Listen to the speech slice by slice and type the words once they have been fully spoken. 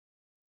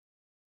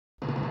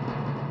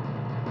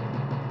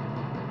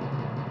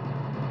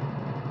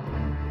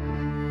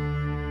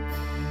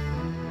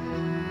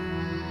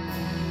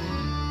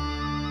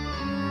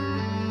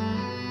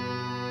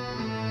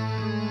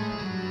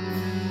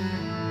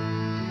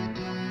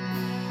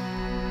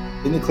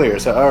In the clear.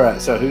 So all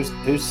right. So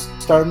who's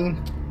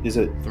starting? Is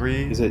it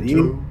 3, Is it 2,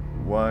 you?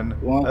 1.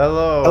 One.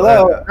 Hello.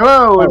 Hello.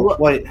 Hello. Oh,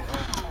 wait.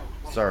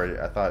 Sorry,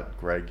 I thought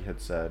Greg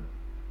had said.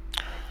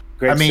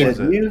 Greg I mean-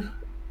 said you.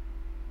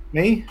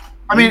 Me.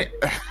 I You?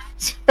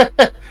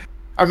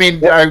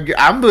 mean,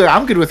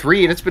 I'm good with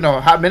Reed. It's been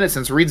a hot minute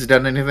since Reed's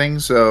done anything,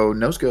 so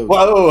no scopes.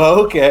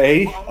 Whoa.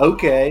 Okay.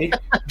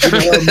 Been a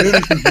while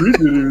minute since Reed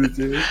did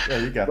anything. Yeah,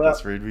 you got Well,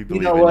 this, Reed. We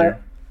believe know in what?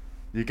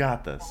 you. You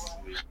got this.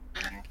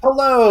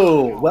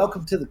 Hello.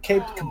 Welcome to the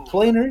Caped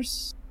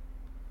Complainers.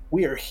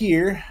 We are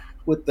here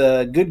with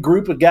a good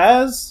group of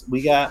guys.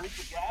 We got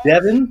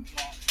Devin.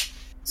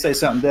 Say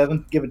something,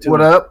 Devin. Give it to What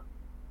him. up?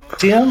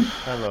 Tim.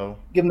 Hello.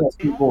 Give him that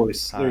sweet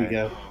voice. There you Hi.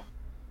 go.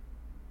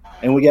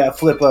 And we got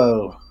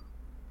Flippo.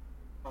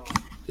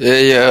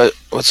 Yeah.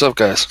 What's up,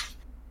 guys?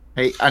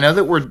 Hey, I know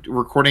that we're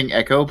recording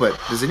echo, but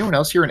does anyone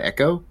else hear an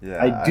echo? Yeah,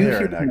 I I do hear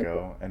hear an an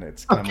echo, and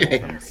it's coming Okay.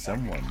 from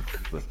someone,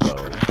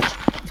 Flippo.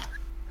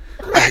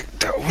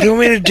 What do you want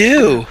me to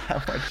do?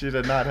 I want you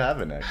to not have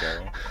an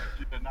echo.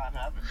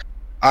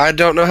 I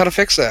don't know how to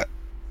fix that.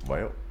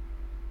 Well,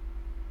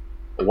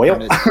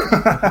 Well,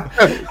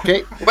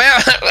 Okay.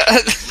 Well,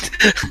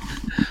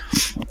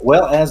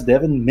 well, as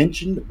Devin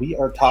mentioned, we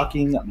are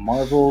talking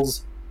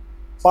Marvel's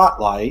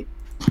Spotlight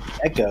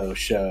Echo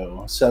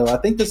show. So I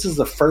think this is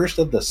the first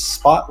of the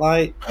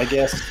Spotlight, I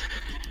guess,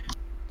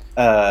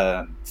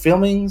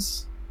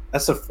 filmings.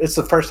 It's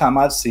the first time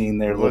I've seen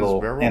their it was little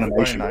Werewolf by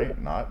animation.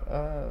 Night, not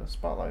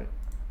Spotlight.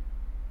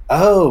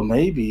 Oh,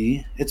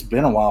 maybe it's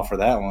been a while for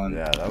that one.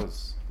 Yeah, that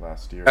was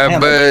last year. Man,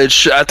 but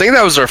I think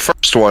that was our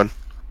first one.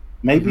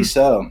 Maybe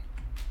so.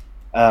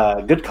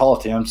 Good call,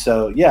 Tim.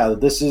 So yeah,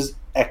 this is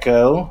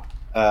Echo.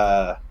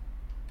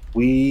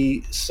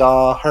 We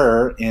saw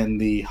her in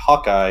the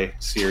Hawkeye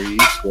series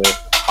with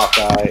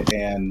Hawkeye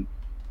and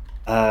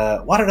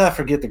why did I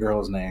forget the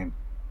girl's name?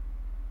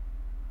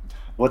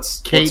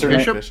 What's Kate her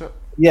name? Bishop?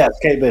 Yeah, it's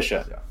Kate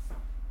Bishop. Yeah.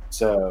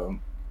 So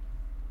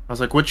I was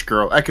like, which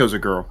girl? Echo's a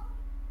girl.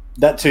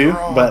 that too,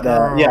 Girl, but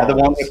yeah, the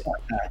one. girls.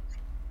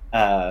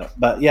 With,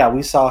 but yeah,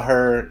 we saw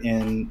her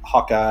in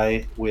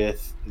Hawkeye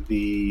with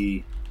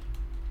the.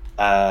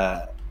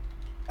 I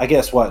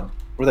guess what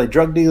were they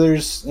drug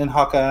dealers in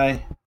Hawkeye?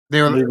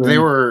 They Maybe.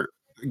 were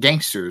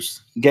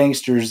gangsters.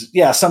 Gangsters,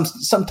 yeah, some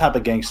type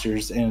of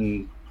gangsters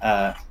in.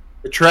 The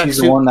She's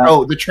the one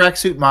tracksuit. that- The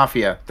tracksuit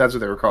mafia. That's what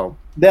they were called.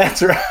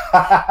 That's right.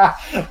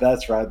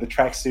 That's right. The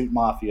tracksuit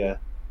mafia,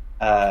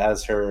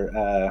 as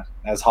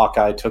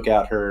Hawkeye took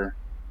out her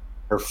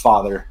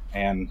father,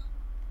 and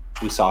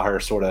we saw her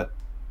sort of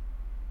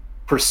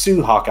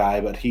pursue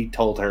Hawkeye, but he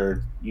told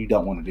her, "You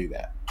don't want to do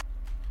that."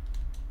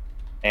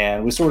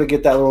 And we sort of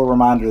get that little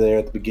reminder there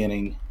at the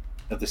beginning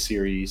of the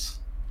series.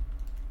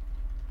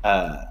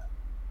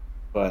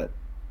 But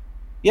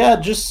yeah,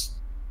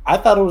 I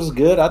thought it was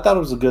good. I thought it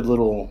was a good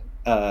little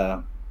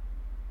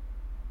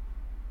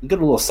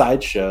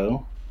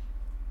sideshow.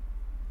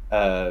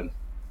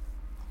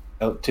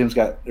 Devin's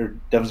got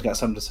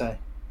something to say.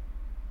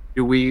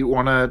 Do we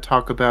want to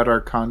talk about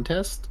our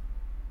contest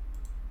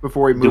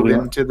before we Do move we?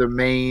 into the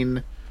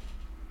main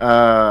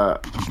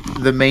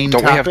Don't we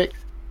have- topic?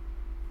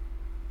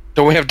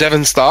 Don't we have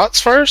Devin's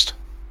thoughts first?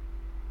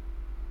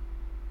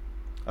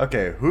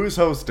 Okay, who's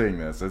hosting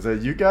this? Is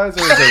it you guys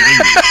or is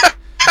it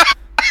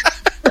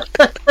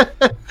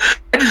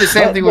I did the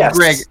same But thing yes. with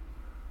Greg.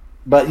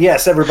 But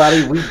yes,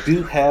 everybody, we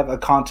do have a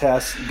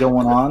contest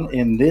going on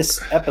in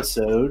this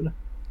episode.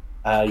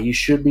 You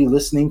should be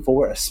listening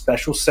for a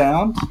special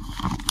sound,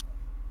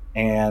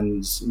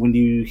 and when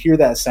you hear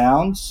that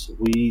sound,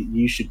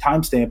 you should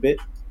timestamp it.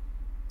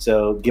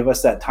 So give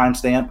us that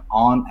timestamp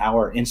on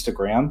our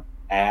Instagram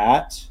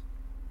at.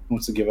 Who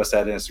wants to give us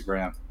that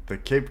Instagram? the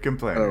Cape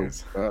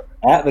Complainers?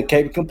 At the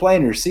Cape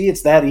Complainers. See,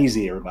 it's that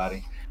easy,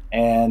 everybody.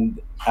 And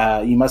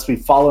you must be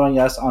following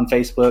us on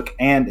Facebook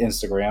and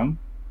Instagram.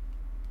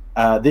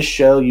 This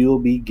show, you will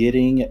be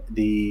getting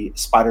the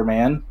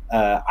Spider-Man.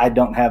 I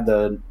don't have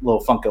the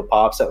little Funko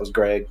Pops. That was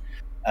Greg.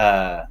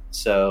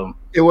 So,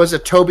 It was a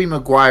Tobey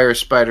Maguire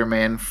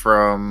Spider-Man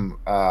from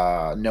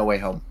No Way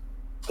Home.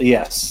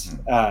 yes.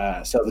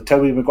 So the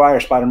Tobey Maguire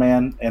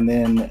Spider-Man. And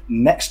then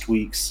next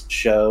week's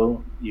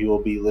show, you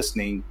will be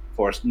listening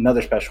for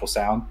another special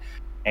sound.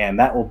 And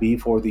that will be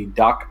for the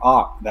Doc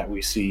Ock that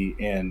we see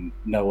in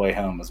No Way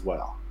Home as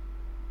well.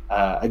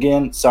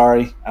 Again,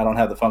 sorry, I don't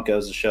have the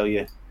Funkos to show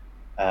you.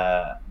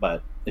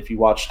 But if you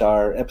watched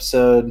our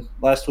episode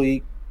last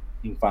week,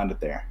 you can find it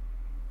there.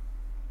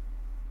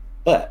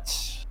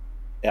 But,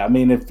 yeah, I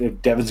mean, if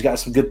Devin's got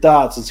some good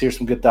thoughts, let's hear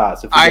some good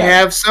thoughts. If you I got-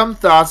 have some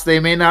thoughts. They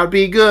may not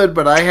be good,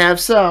 but I have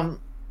some.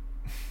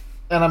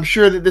 And I'm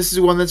sure that this is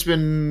one that's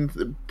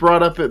been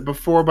brought up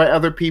before by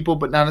other people,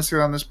 but not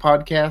necessarily on this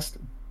podcast.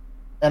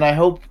 And I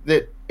hope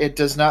that it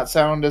does not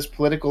sound as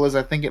political as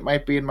I think it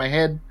might be in my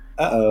head.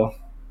 Uh-oh.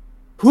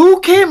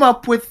 Who came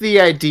up with the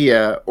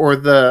idea, or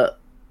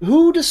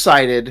who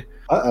decided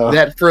Uh-oh.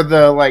 that for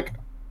the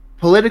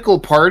political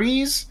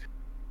parties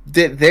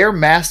that their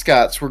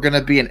mascots were going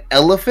to be an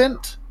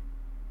elephant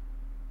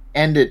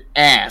and an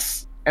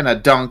ass and a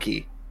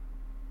donkey?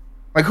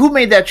 Like, who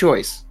made that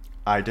choice?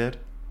 I did.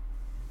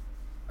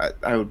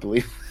 I would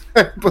believe.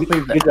 I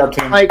believe that. Good job,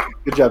 Tim. Like,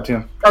 Good job,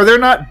 Tim. are there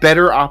not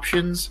better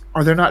options?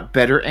 Are there not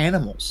better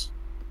animals?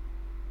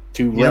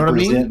 To You know what I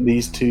mean? represent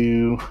these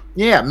two.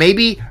 Yeah,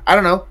 maybe, I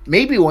don't know,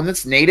 maybe one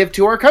that's native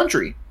to our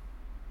country.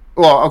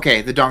 Well,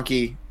 okay, the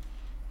donkey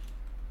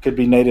Could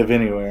be native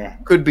anywhere.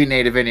 could be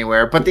native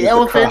anywhere, but the It's a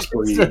elephant,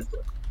 crossbreed.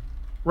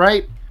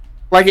 right?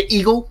 Like an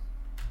eagle,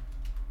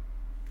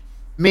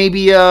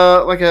 maybe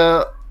like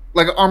an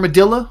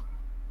armadillo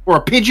or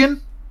a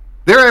pigeon.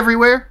 They're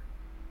everywhere.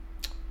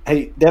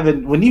 Hey,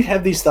 Devin, when you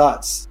have these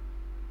thoughts,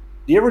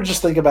 do you ever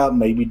just think about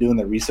maybe doing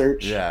the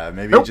research? Yeah,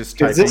 maybe Nope, just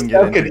Because typing this it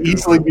stuff into could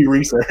easily Google. be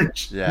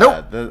researched.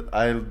 Yeah, Nope.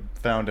 I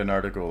found an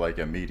article like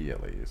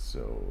immediately.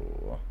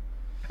 So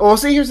Well,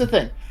 see, here's the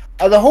thing.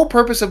 The whole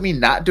purpose of me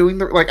not doing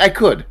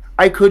the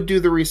I could do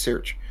the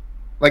research.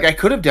 Like I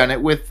could have done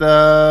it with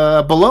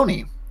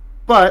baloney,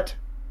 but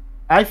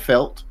I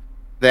felt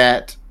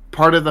that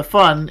part of the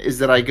fun is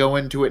that I go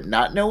into it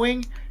not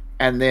knowing,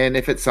 and then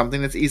if it's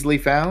something that's easily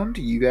found,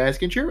 you guys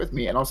can share it with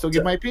me, and I'll still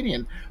give my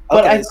opinion.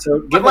 But Okay, so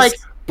give us.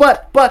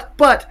 but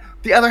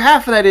the other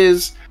half of that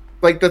is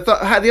like the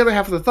other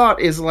half of the thought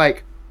is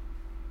like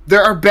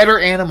there are better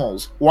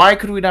animals. Why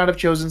could we not have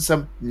chosen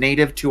some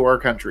native to our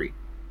country?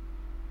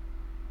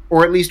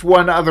 Or at least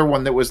one other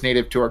one that was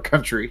native to our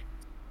country.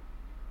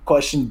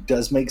 Question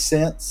does make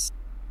sense,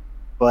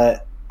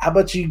 but how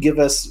about you give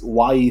us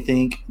why you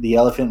think the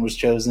elephant was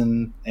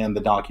chosen and the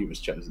donkey was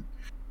chosen?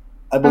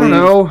 I believe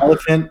know.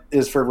 elephant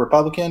is for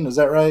Republican, is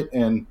that right?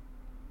 And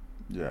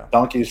yeah,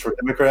 donkey is for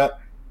Democrat.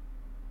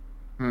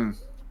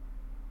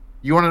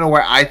 You want to know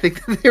why I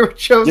think that they were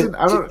chosen?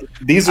 I don't.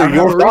 These I are don't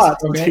your have a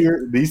thoughts. reason, Let's okay?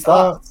 hear these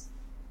thoughts.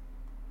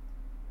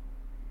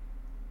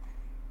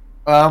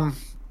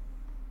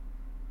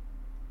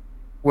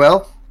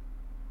 Well,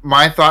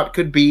 my thought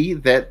could be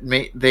that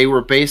they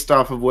were based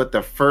off of what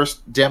the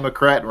first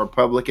Democrat and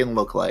Republican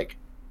looked like.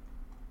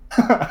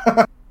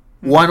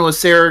 One was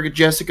Sarah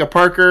Jessica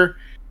Parker,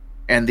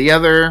 and the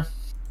other,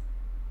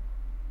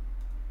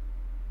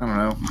 I don't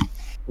know,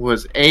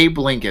 was Abe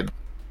Lincoln.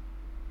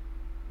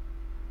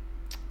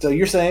 So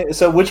you're saying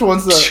which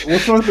one's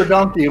the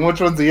donkey and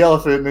which one's the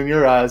elephant in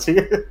your eyes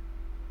here?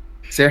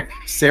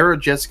 Sarah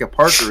Jessica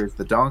Parker is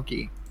the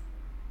donkey.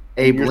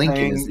 Abe You're Lincoln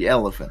saying- is the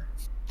elephant.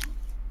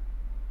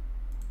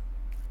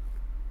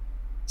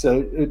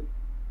 So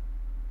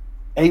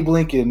Abe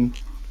Lincoln,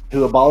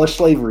 who abolished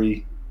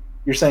slavery,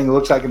 you're saying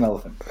looks like an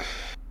elephant.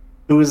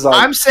 Who is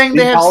like I'm saying they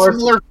big have collar-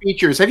 similar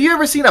features. Have you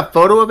ever seen a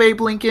photo of Abe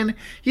Lincoln?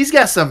 He's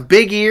got some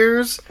big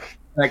ears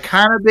and a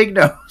kind of big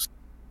nose.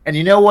 And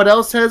you know what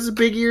else has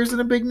big ears and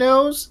a big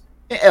nose?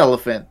 An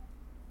elephant.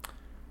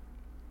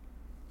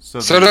 So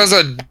does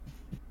a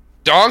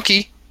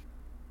donkey.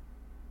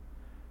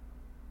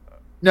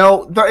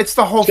 No, it's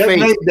the whole face.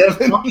 Checkmate,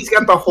 Devin. Donkey's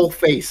got the whole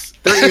face.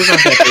 Their ears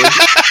aren't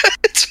that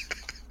big.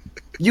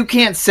 You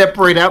can't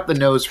separate out the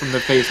nose from the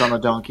face on a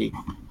donkey.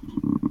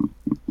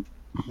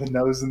 The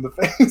nose and the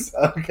face.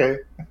 Okay.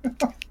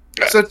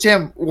 So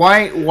Tim,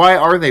 why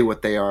are they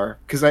what they are?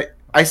 Because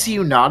I see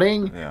you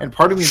nodding, Yeah. and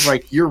part of me is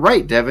like, you're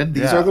right, Devin.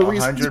 These are the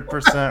reasons.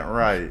 100%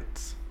 right.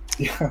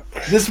 Yeah.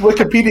 This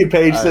Wikipedia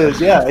page says,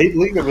 Abe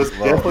Lincoln was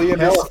definitely an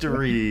elephant.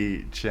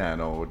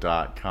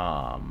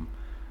 HistoryChannel.com.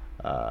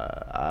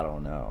 I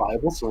don't know.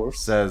 Bible source.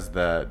 Says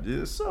that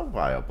it's so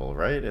viable,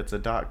 right? It's a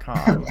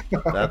 .com.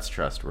 That's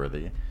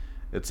trustworthy.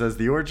 It says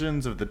the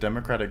origins of the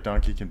Democratic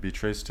donkey can be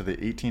traced to the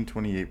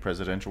 1828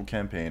 presidential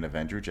campaign of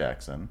Andrew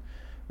Jackson,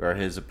 where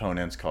his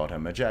opponents called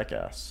him a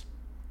jackass.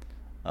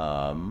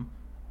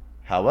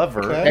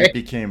 However, it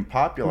became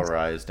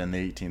popularized in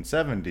the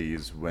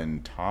 1870s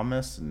when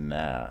Thomas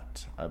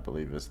Nat, I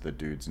believe is the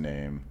dude's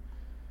name.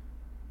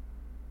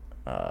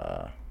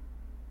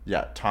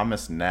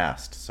 Thomas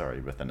Nast,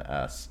 with an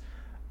S,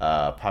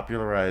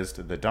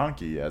 popularized the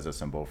donkey as a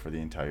symbol for the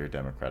entire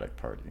Democratic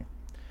Party.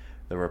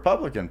 The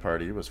Republican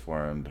Party was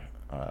formed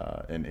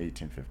in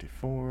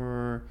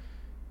 1854.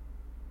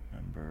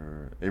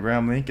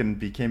 Abraham Lincoln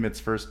became its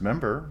first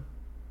member,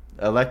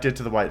 elected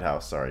to the White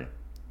House. Sorry.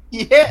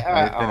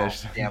 Yeah. I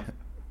finished. Oh, damn.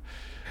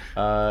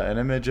 An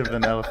image of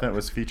an elephant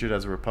was featured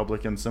as a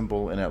Republican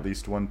symbol in at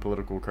least one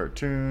political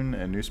cartoon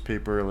and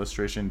newspaper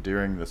illustration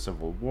during the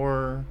Civil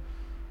War.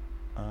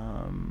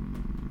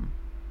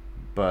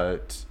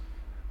 But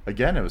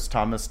again, it was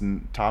Thomas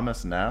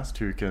Nast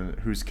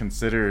who's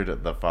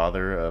considered the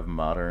father of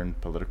modern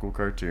political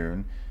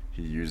cartoon.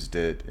 He used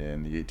it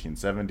in the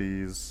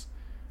 1870s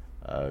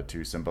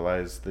to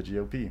symbolize the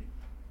GOP.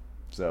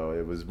 So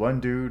it was one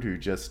dude who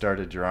just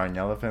started drawing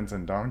elephants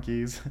and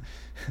donkeys.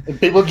 And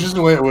people just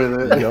went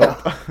with it.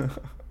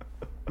 Yup.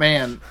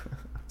 Man,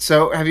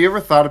 so have you ever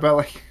thought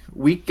about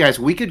we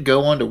could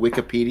go onto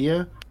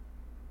Wikipedia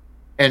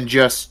and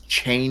just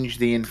change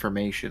the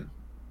information.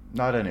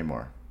 Not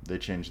anymore. They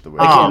changed the way.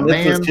 Oh, Again,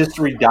 this man. was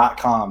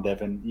history.com,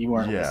 Devin. You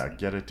weren't Yeah, listening.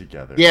 get it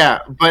together. Yeah,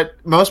 but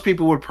most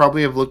people would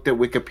probably have looked at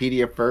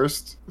Wikipedia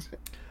first, and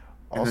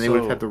Also, then they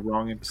would have had the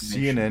wrong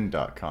information.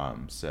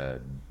 CNN.com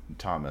said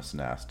Thomas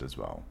Nast as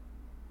well.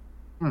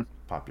 Hmm.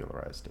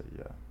 Popularized it,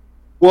 yeah.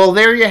 Well,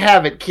 there you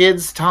have it,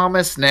 kids.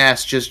 Thomas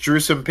Nast just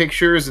drew some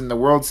pictures, and the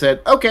world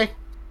said, "Okay."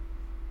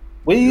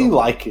 We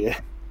like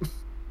it.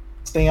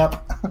 Stamp.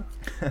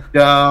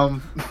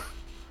 All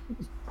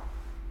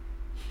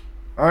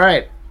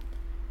right,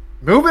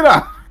 moving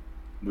on.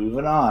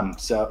 Moving on.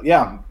 So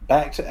yeah,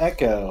 back to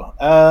Echo.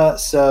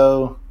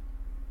 So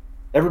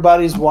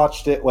everybody's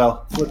watched it.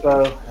 Well,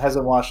 Flippo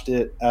hasn't watched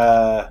it.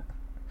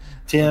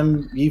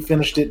 Tim, you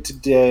finished it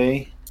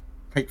today.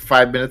 Like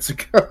 5 minutes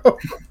ago.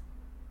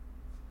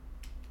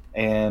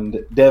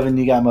 And Devin,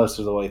 you got most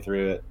of the way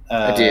through it.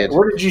 I did.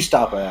 Where did you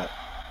stop at?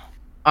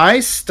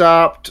 I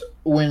stopped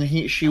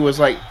when she was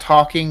like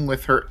talking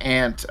with her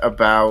aunt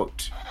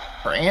about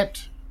her aunt.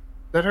 Is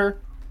that her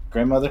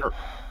Grandmother?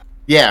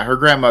 Yeah, her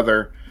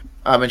grandmother.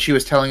 And she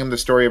was telling him the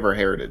story of her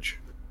heritage.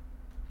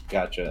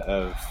 Gotcha.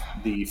 Of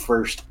the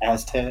first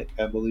Aztec,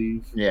 I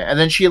believe. Yeah, and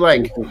then she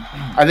like,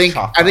 I think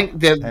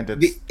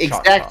the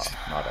exact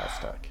Choctaw, not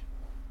Aztec.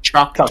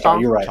 Choctaw.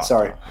 You're right. Choctaw,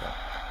 Sorry.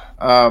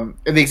 yeah.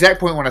 The exact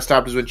point when I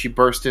stopped is when she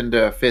burst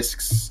into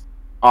Fisk's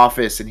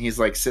office and he's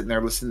like sitting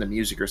there listening to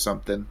music or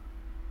something,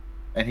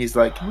 and he's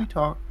like, "Can we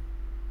talk?"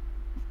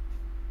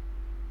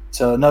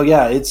 So no,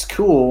 yeah, it's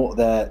cool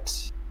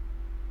that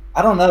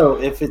I don't know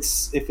if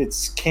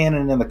it's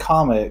canon in the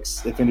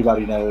comics. If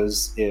anybody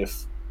knows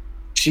if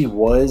she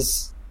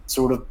was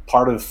sort of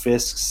part of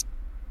Fisk's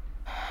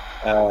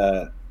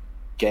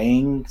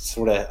gang,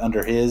 sort of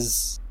under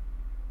his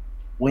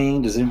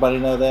wing. Does anybody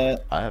know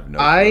that? I have no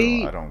clue.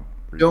 I don't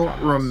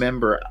don't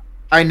remember.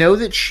 I know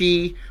that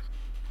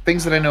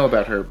things that I know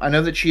about her. I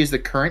know that she is the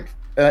current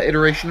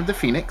iteration of the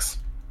Phoenix.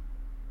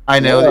 I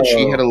know that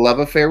she had a love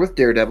affair with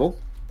Daredevil.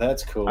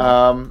 That's cool.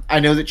 I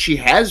know that she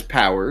has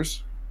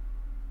powers.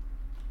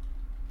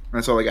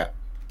 That's all I got.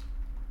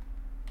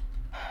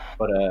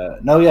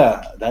 But no,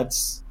 yeah,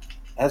 that's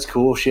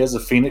cool. She has a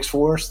Phoenix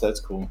Force. That's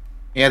cool.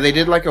 Yeah, they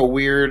did like a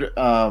weird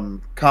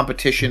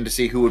competition to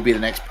see who would be the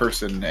next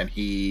person, and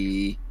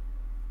he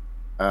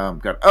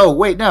got. Oh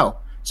wait, no.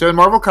 So in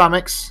Marvel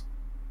Comics,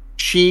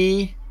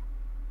 she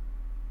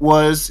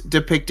was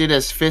depicted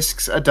as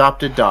Fisk's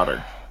adopted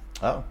daughter.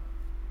 Oh,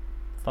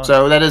 fun.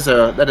 So that is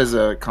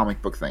a comic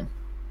book thing.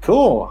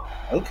 Cool.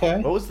 Okay.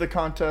 What was the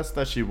contest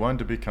that she won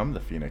to become the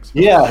Phoenix?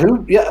 Yeah.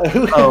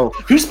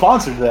 Who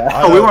sponsored that?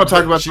 Oh, we want to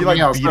talk about she something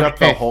else. Beat up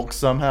the Okay. Hulk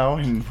somehow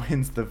and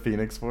wins the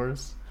Phoenix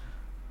Force.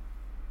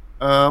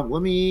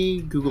 Let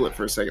me Google it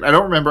for a second. I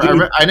don't remember.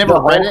 Dude, I never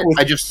the read Hulk it.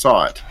 I just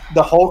saw it.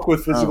 The Hulk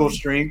with physical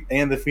strength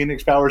and the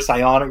Phoenix powers,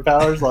 psionic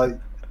powers, like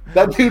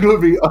that dude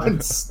would be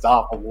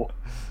unstoppable.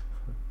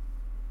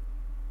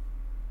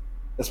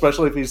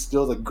 Especially if he's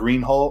still the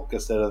Green Hulk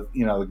instead of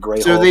the Gray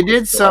Hulk. So they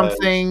did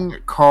something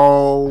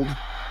called,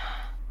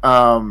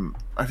 I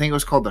think it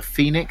was called the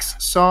Phoenix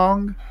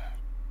Song,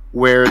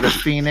 where the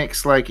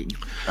Phoenix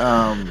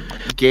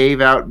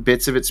gave out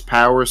bits of its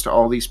powers to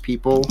all these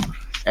people,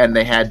 and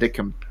they had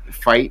to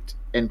fight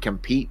and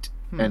compete,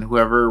 and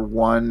whoever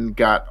won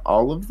got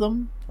all of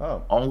them.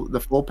 Oh, all the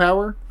full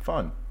power.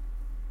 Fun.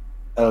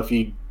 If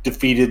you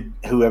defeated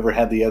whoever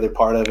had the other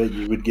part of it,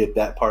 you would get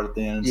that part at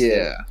the end.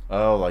 Yeah.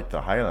 Oh, like the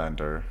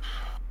Highlander.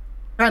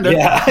 Kind of.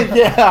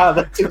 Yeah,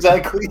 that's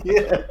exactly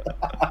it.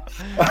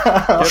 Get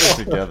it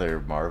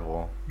together,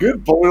 Marvel.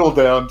 Good boil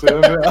down,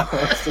 Tim.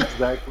 That's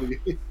exactly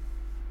it.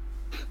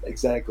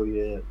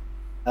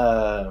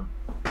 So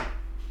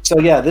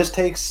yeah, this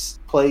takes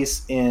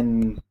place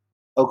in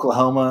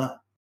Oklahoma,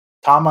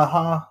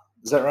 Tamaha.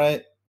 Is that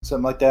right?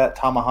 Something like that.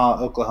 Tamaha,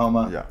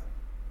 Oklahoma. Yeah.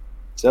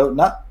 So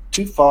not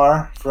too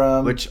far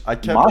from. Which I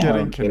kept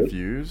getting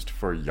confused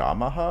for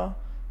Yamaha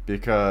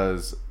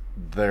because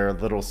their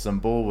little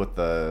symbol with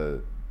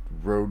the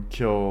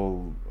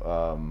roadkill.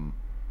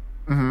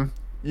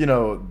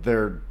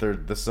 They're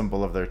the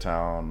symbol of their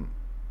town.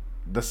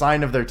 The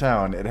sign of their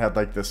town, it had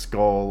like the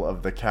skull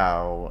of the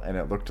cow, and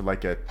it looked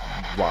like a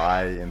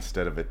Y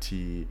instead of a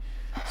T.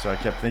 So I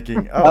kept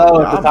thinking, at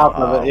the top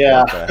of it, yeah.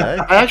 What the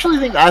heck?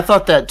 I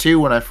thought that too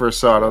when I first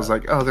saw it. I was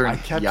like, oh, they're. I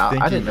kept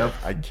thinking. I didn't know.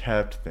 I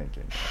kept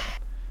thinking.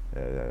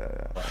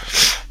 Yeah.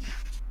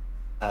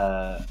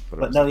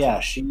 But no, yeah,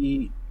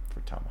 she.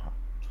 For Tomahawk.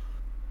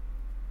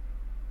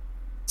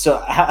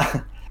 So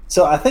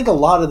I think a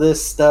lot of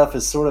this stuff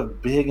is sort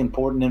of big,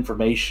 important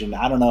information.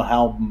 I don't know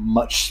how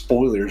much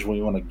spoilers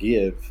we want to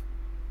give.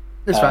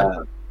 It's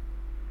fine.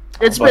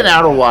 It's been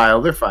out a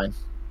while. They're fine.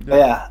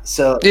 Yeah.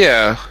 So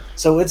Yeah.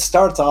 So it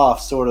starts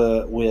off sort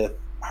of with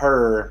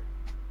her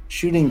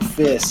shooting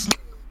Fisk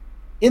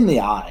in the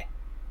eye,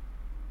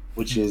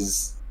 which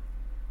is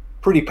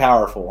pretty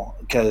powerful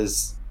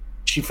because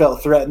she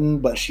felt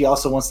threatened, but she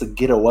also wants to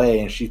get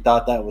away, and she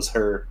thought that was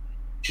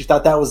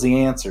the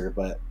answer,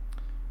 but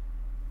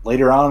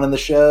later on in the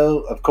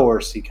show, of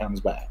course, he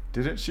comes back.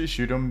 Didn't she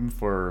shoot him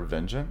for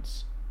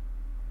vengeance?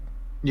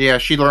 Yeah,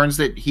 she learns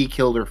that he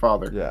killed her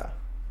father. Yeah,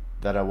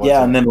 that I was.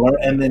 Yeah, and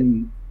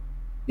then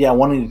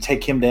wanting to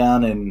take him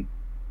down and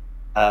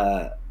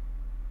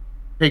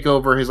take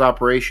over his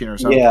operation or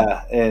something.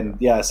 Yeah, and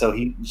so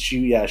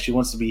she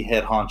wants to be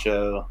head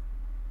honcho,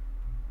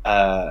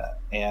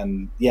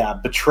 and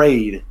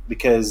betrayed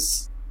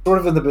because sort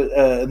of in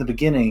the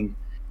beginning,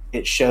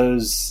 it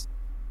shows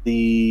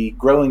the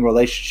growing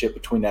relationship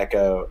between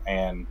Echo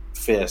and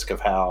Fisk, of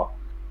how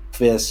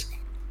Fisk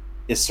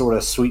is sort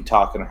of sweet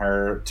talking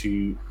her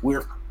to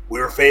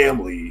we're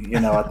family.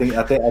 I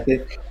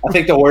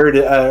think the word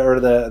or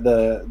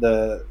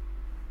the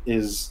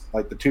is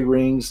like the two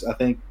rings. I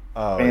think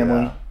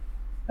family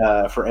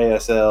for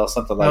ASL,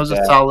 something like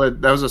that.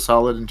 That was a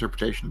solid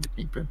interpretation of the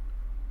Kingpin.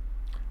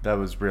 That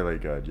was really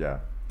good. Yeah,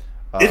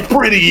 it's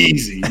pretty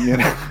easy.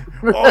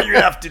 All you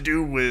have to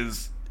do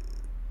is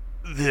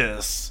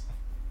this.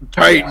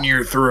 Tighten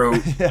your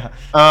throat. Yeah.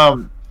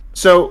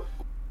 So,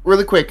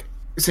 really quick,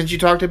 since you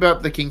talked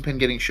about the Kingpin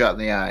getting shot in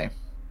the eye,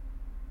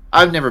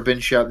 I've never been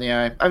shot in the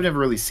eye. I've never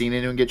really seen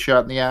anyone get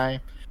shot in the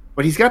eye.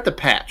 But he's got the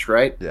patch,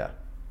 right? Yeah.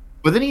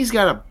 But then he's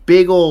got a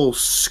big old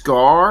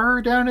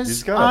scar down his eye.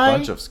 He's got a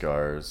bunch of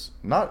scars.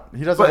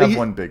 He doesn't have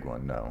one big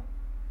one, no.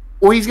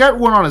 Well, he's got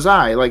one on his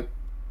eye.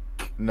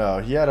 No,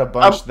 he had a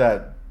bunch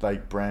that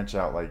branch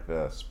out like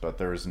this, but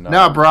there's none.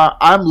 No, bro,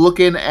 I'm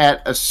looking at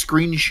a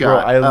screenshot. Bro,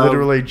 I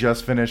literally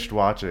just finished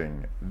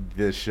watching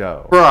this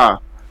show.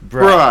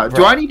 Bruh,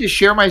 do I need to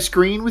share my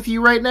screen with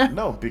you right now?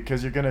 No,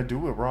 because you're gonna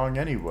do it wrong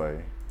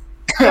anyway.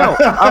 No,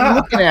 I'm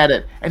looking at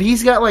it, and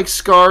he's got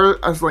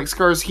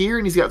scars here,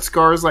 and he's got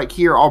scars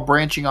here, all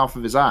branching off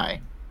of his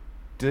eye.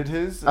 Did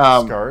his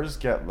scars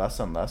get less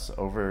and less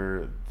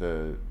over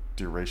the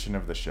duration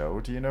of the show?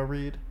 Do you know,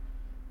 Reed?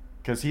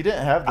 Because he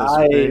didn't have this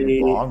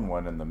big long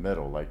one in the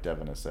middle, like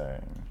Devin is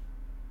saying.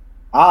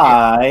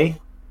 I,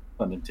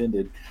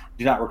 unintended,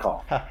 do not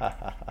recall.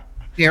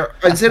 Here,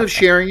 instead of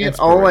sharing it,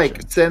 I'll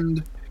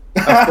send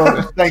a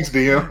photo. Thanks,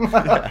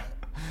 DM.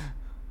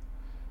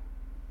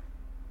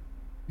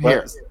 Yeah.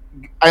 Here,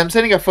 I'm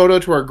sending a photo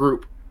to our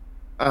group,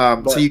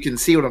 so you can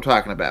see what I'm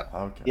talking about.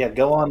 Okay. Yeah,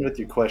 go on with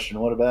your question.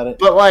 What about it?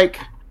 But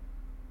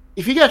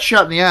if he got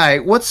shot in the eye,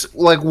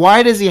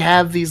 why does he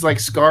have these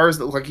scars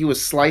that look like he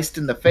was sliced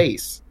in the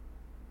face?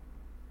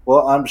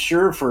 Well, I'm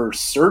sure for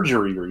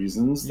surgery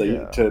reasons,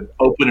 to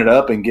open it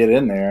up and get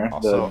in there.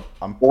 Also,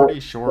 I'm pretty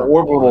sure the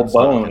orbital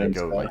bone gonna and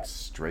go stuff.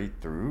 straight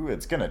through.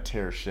 It's gonna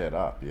tear shit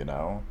up, It's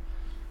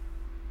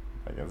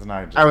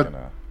not just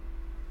gonna.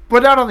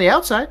 But not on the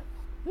outside.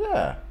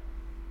 Yeah.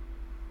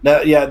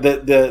 No, yeah.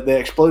 The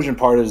explosion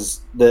part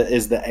is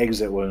the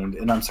exit wound,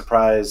 and I'm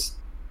surprised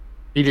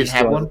he didn't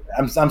have one.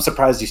 I'm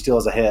surprised he still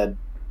has a head.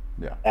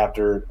 Yeah.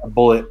 After a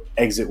bullet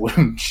exit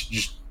wound,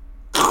 just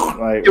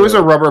it was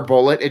a rubber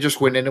bullet. It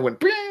just went in and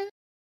went.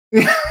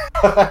 Yeah.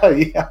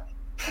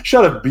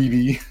 Shut up,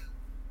 BB.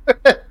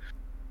 Yeah,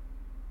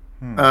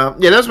 that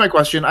was my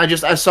question. I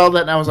saw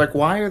that and I was like,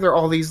 why are there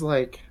all these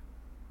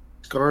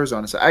scars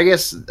on his eye? I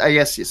guess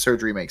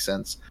surgery makes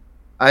sense.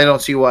 I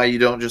don't see why you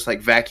don't just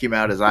vacuum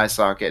out his eye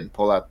socket and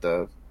pull out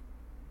the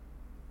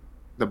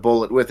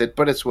bullet with it,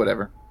 but it's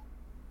whatever.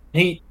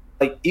 He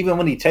even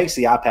when he takes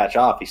the eye patch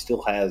off,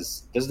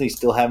 doesn't he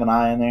still have an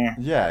eye in there?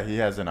 Yeah, he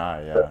has an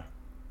eye, yeah.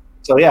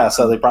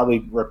 So they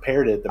probably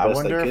repaired it the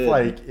best they could. I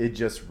wonder if it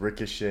just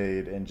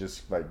ricocheted and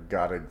just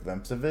got a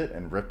glimpse of it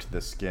and ripped the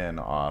skin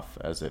off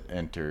as it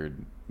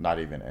entered, not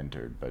even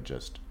entered, but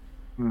just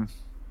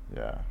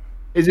yeah.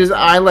 Is his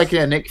eye like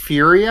a Nick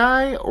Fury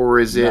eye, or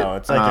is it? No,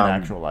 it's like an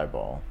actual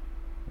eyeball.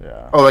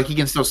 Yeah. Oh, he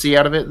can still see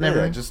out of it and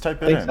everything? Yeah, just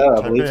type it in.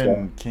 Type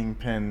in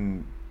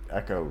Kingpin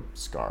Echo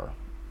Scar.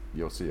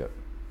 You'll see it.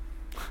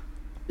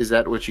 Is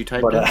that what you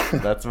typed in?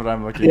 That's what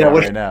I'm looking at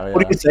right now. Yeah.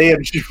 What do you say?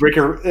 It just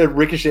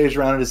ricochets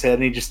around in his head,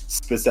 and he just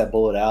spits that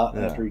bullet out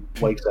after he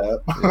wakes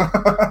up.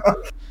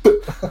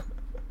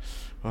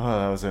 Oh,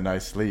 that was a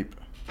nice sleep.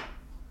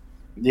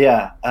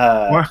 Yeah.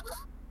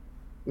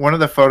 One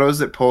of the photos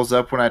that pulls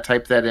up when I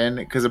type that in,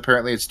 because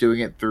apparently it's doing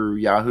it through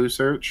Yahoo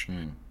search,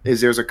 is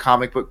there's a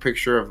comic book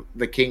picture of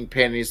the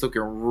Kingpin, and he's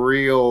looking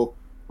real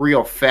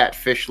fat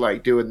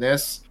fish-like doing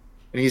this,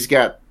 and he's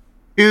got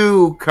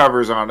 2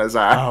 covers on his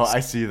eyes. Oh,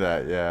 I see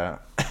that, yeah.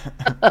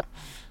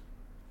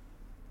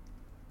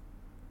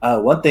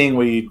 One thing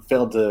we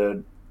failed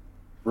to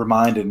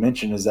remind and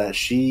mention is that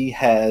she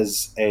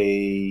has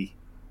a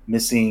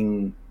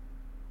missing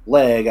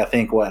leg, I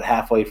think,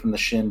 halfway from the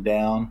shin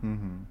down.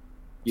 Mm-hmm.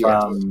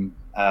 From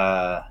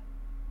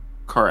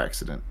car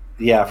accident.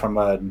 Yeah, from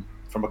a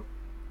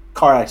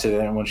car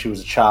accident when she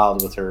was a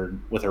child with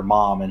her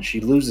mom, and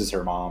she loses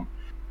her mom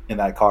in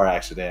that car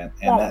accident,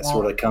 and that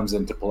sort of comes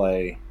into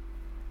play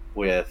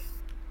with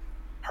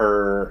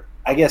her.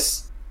 I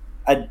guess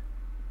I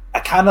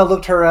kind of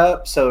looked her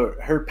up, so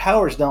her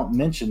powers don't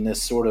mention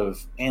this sort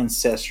of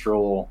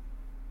ancestral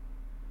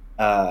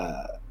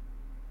powers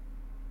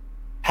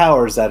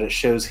that it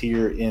shows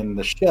here in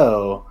the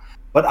show.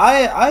 But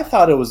I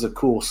thought it was a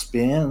cool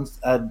spin,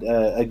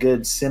 a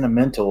good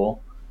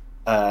sentimental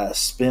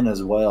spin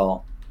as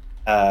well,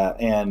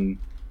 and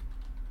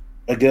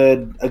a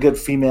good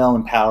female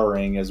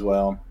empowering as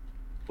well.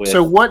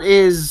 So what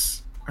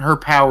is her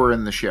power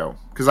in the show?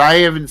 Because I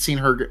haven't seen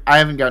her. I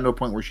haven't gotten to a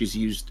point where she's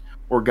used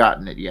or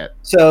gotten it yet.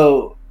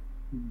 So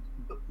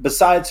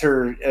besides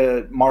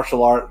her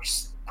martial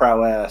arts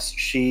prowess,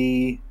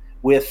 she,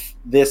 with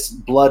this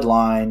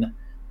bloodline,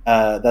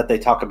 that they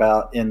talk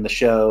about in the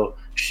show,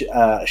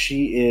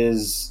 she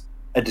is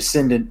a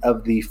descendant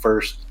of the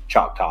first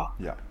Choctaw.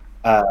 Yeah.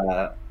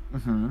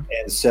 Mm-hmm.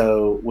 And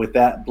so with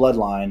that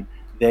bloodline,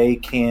 they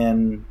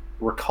can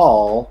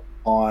recall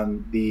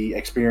on the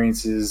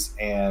experiences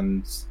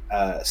and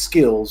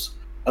skills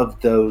of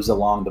those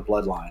along the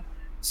bloodline.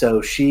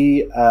 So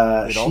she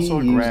It she also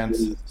grants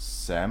uses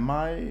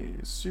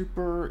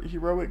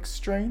semi-superheroic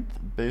strength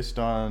based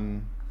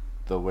on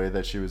the way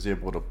that she was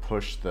able to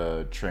push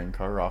the train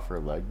car off her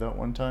leg that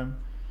one time.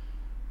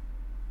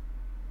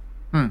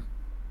 don't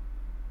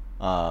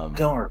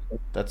worry.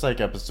 That's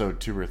like episode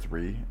 2 or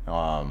 3.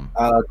 Uh,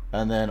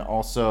 And then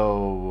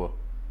also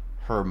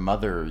her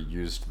mother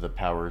used the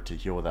power to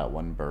heal that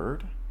one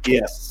bird.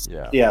 Yes.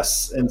 Yeah.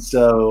 Yes. And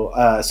so,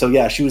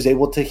 yeah, she was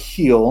able to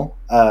heal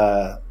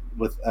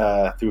with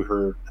through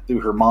her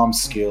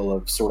mom's skill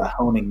of sort of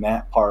honing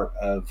that part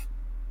of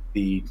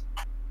the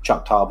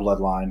Choctaw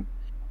bloodline.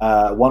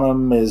 One of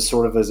them is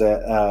sort of as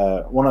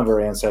a one of her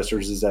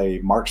ancestors is a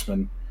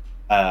marksman,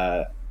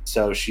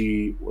 so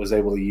she was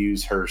able to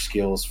use her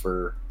skills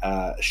for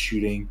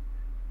shooting.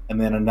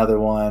 And then another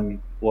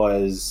one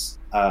was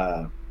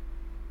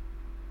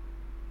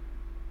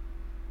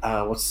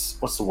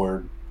what's the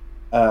word?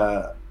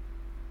 An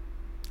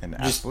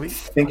Just athlete?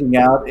 thinking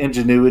out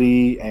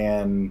ingenuity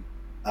and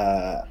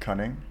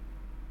Cunning?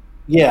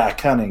 yeah,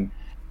 cunning.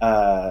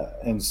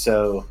 And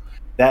so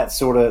that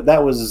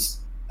was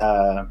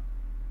that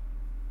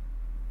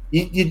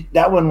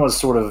one was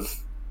sort of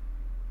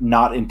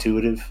not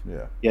intuitive.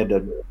 Yeah.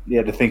 You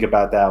had to think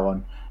about that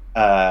one.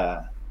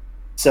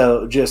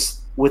 So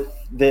just with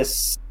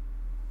this,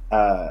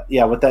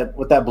 with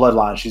that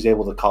bloodline, she's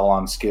able to call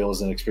on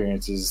skills and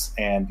experiences,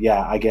 and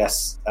yeah, I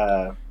guess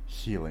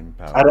Healing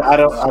power. I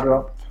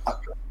don't.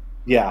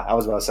 Yeah, I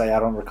was about to say I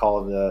don't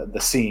recall the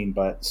scene,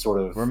 but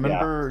sort of.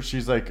 Remember,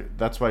 she's like,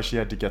 that's why she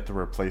had to get the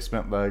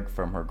replacement leg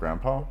from her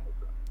grandpa,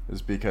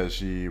 is because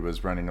she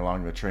was running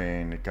along the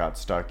train, got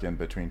stuck in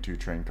between two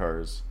train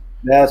cars.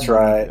 That's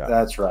right. Yeah.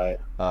 That's right.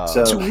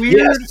 So It's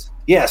weird.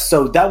 Yes.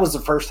 So that was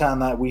the first time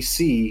that we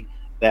see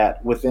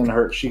that within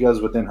her, she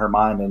goes within her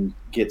mind and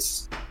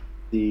gets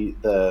the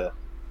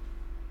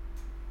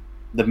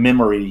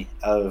memory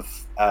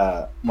of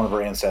one of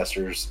her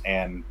ancestors,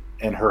 and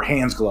her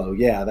hands glow.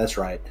 Yeah, that's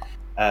right.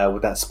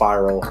 With that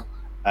spiral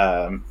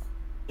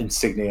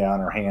insignia on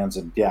her hands,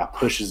 and yeah,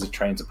 pushes the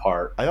trains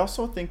apart. I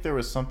also think there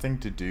was something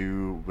to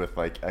do with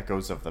like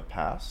echoes of the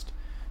past,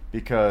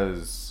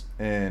 because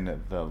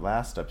in the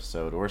last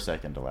episode or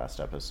second to last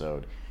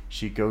episode,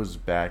 she goes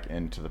back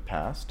into the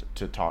past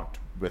to talk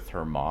with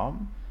her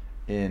mom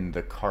in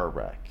the car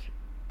wreck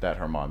that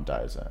her mom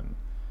dies in.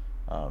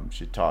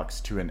 She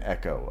talks to an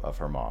echo of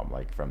her mom,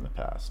 like from the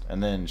past,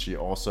 and then she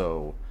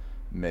also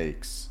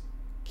makes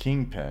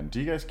Kingpin. Do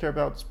you guys care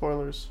about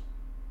spoilers?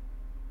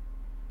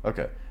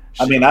 Okay.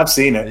 I mean, I've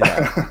seen it.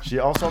 Yeah. She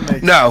also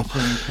makes No.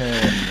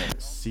 Kingpin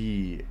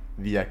see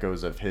the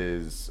echoes of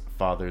his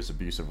father's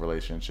abusive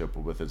relationship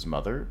with his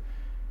mother,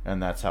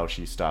 and that's how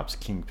she stops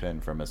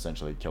Kingpin from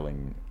essentially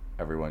killing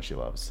everyone she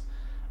loves.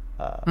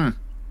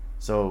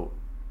 So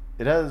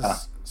it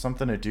has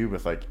something to do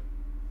with like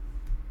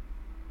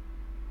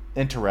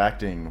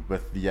interacting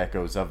with the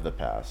echoes of the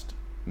past,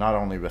 not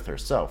only with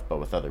herself but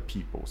with other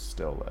people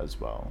still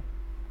as well.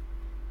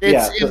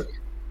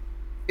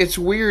 It's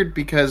weird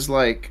because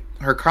like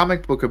her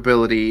comic book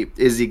ability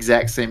is the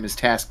exact same as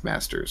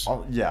Taskmaster's.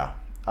 Yeah,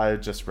 I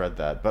just read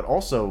that. But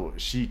also,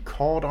 she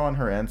called on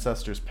her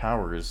ancestors'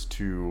 powers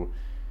to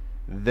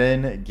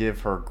then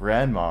give her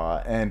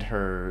grandma and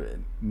her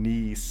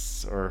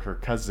niece or her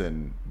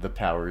cousin the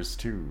powers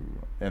too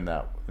in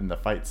the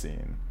fight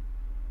scene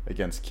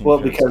against King. Well,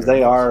 because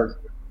they are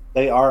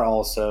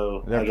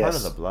also, they're I part guess,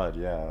 of the blood,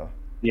 yeah.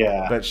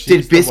 Yeah. But she's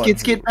Did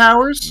Biscuits get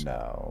powers?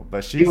 No,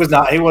 but he was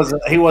not. He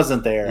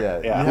wasn't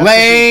there. Yeah.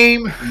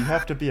 Lame. You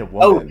have to be a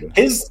Oh, woman.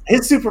 his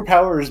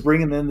superpower is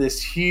bringing in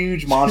this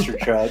huge monster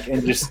truck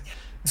and just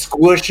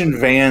squishing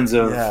vans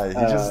of He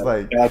just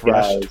like bad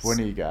crushed guys.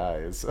 20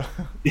 guys.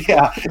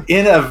 Yeah,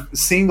 in a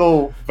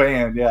single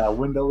van. Yeah,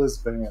 windowless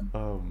van.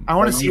 I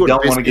want to But see you what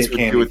don't wanna Biscuits get would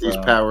candy do with these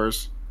from.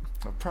 powers.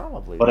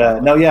 Probably.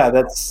 But no, yeah,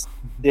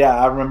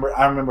 I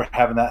remember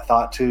having that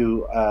thought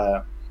too.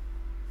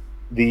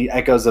 The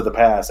echoes of the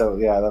past. So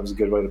yeah, that was a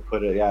good way to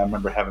put it. Yeah, I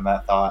remember having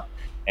that thought,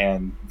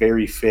 and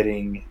very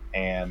fitting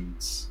and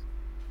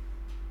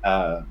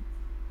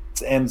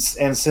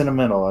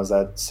sentimental, as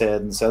I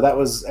said. And so it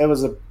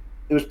was a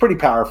pretty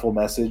powerful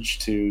message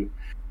to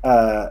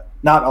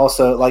not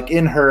also like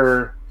in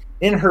her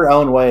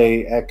own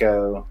way,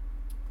 Echo.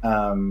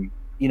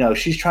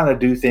 She's trying to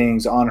do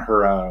things on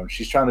her own.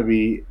 She's trying to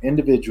be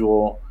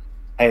individual.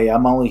 Hey,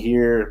 I'm only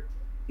here.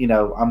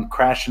 I'm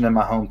crashing in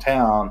my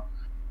hometown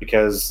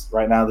because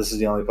right now this is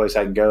the only place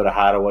I can go to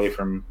hide away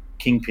from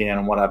Kingpin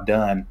and what I've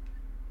done.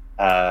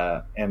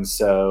 And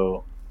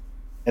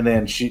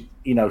then she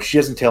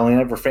doesn't tell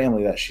any of her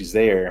family that she's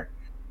there,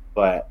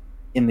 but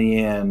in the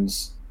end,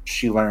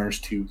 she learns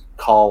to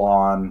call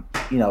on,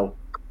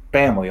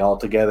 family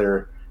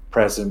altogether,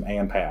 present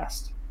and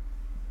past.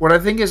 What I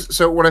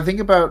think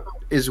about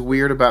is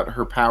weird about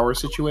her power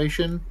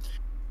situation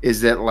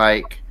is that,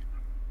 like,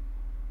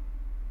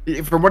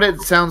 from what it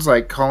sounds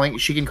like,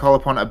 she can call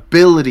upon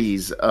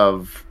abilities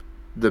of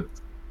the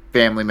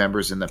family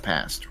members in the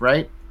past,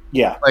 right?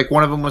 Yeah. Like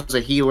one of them was a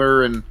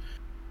healer and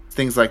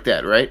things like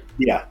that, right?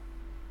 Yeah.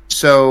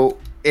 So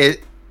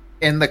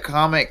in the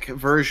comic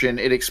version,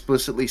 it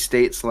explicitly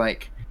states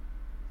like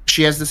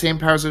she has the same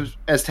powers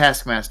as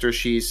Taskmaster.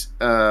 She's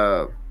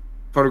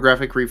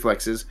photographic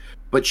reflexes,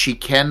 but she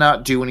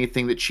cannot do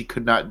anything that she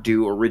could not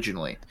do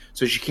originally.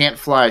 So she can't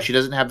fly. She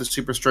doesn't have the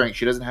super strength.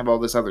 She doesn't have all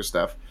this other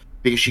stuff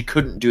because she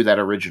couldn't do that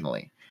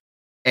originally.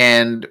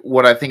 And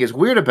what I think is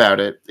weird about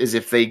it is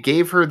if they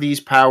gave her these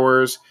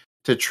powers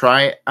to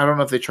try, I don't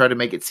know if they try to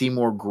make it seem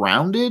more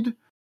grounded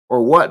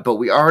or what, but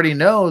we already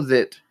know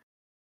that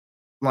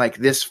like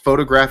this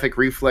photographic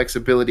reflex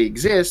ability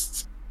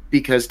exists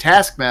because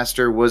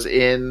Taskmaster was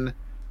in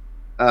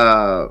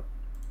the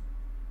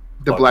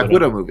Black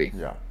Widow movie.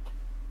 Yeah.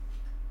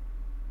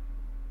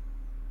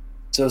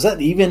 So is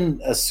that even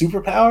a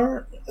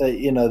superpower?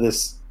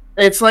 This.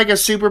 It's like a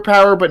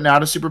superpower, but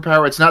not a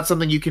superpower. It's not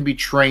something you can be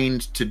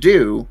trained to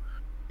do.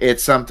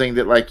 It's something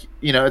that, like,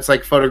 it's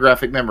like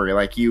photographic memory.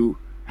 Like, you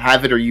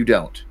have it or you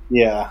don't.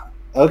 Yeah.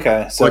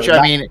 Okay. So Which,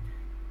 I mean,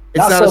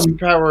 it's not a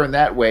superpower in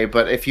that way,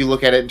 but if you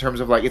look at it in terms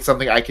of, like, it's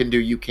something I can do,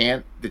 you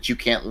can't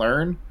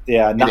learn.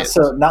 Yeah, not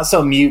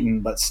so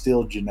mutant, but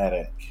still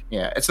genetic.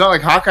 Yeah, it's not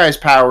like Hawkeye's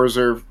powers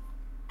or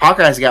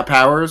Hawkeye's got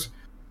powers.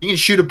 You can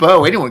shoot a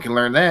bow. Anyone can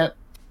learn that.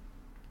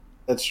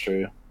 That's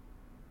true.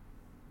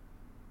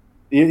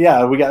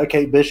 Yeah, we got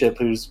Kate Bishop,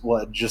 who's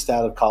just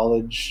out of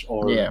college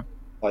or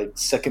like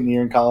second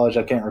year in college.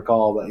 I can't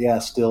recall, but yeah,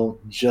 still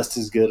just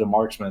as good a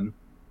marksman.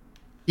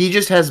 He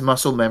just has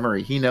muscle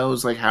memory. He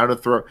knows like how to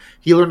throw.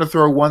 He learned to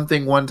throw one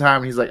thing one time.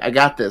 And he's like, I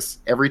got this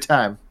every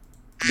time.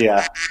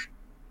 Yeah,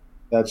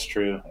 that's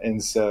true.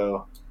 And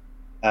so,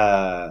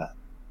 but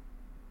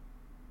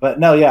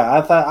no, yeah,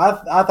 I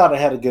thought it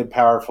had a good,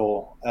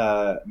 powerful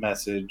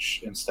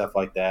message and stuff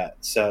like that.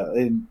 So,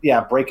 and,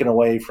 yeah, breaking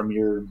away from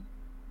your,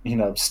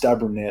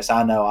 stubbornness.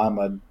 I know I'm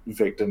a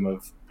victim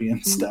of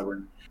being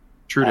stubborn.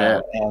 True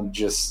that. And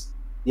just,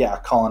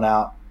 calling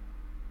out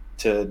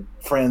to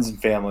friends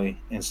and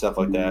family and stuff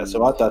like that.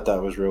 So I thought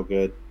that was real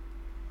good.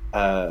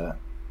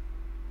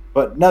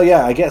 But no,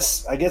 yeah, I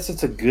guess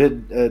it's a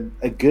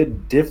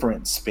good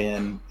different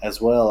spin as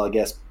well. I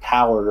guess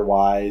power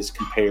wise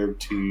compared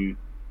to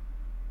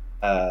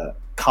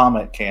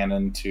comic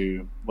canon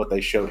to what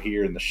they showed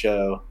here in the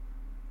show.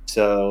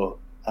 So,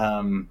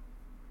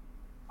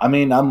 I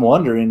mean, I'm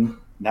wondering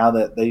now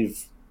that they've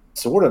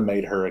sort of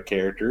made her a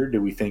character, do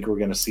we think we're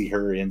going to see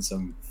her in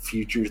some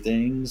future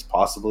things,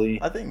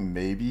 possibly? I think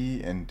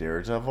maybe in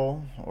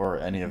Daredevil or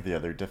any of the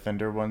other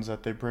Defender ones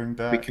that they bring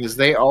back. Because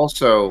they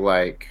also,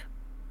 like,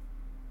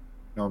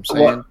 you know what I'm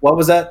saying? What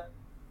was that?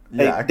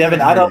 Yeah, hey, Devin,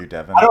 I don't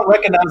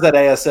recognize that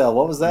ASL.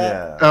 What was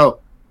that? Yeah.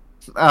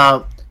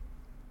 Oh,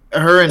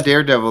 her and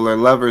Daredevil are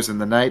lovers in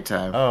the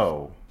nighttime.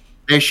 Oh.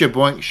 They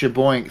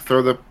shaboink,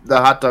 throw the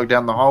hot dog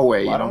down the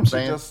hallway. Why you know what I'm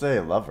saying? Just say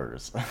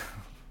lovers?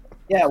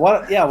 Yeah,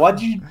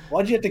 why'd you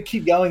have to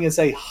keep going and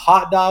say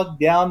hot dog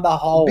down the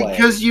hallway?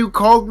 Because you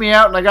called me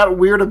out and I got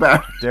weird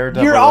about it.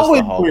 Daredevil You're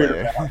always weird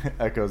about it.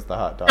 Echoes the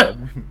hot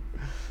dog.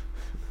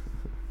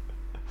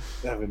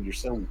 Devin, you're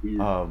so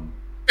weird.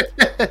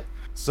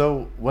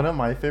 So one of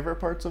my favorite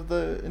parts of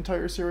the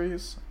entire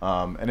series,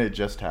 and it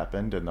just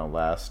happened in the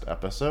last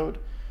episode.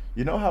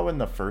 You know how in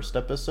the first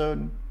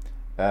episode,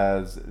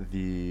 as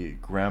the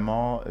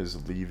grandma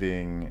is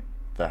leaving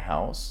the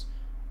house,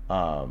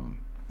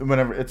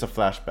 whenever it's a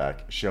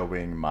flashback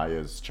showing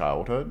Maya's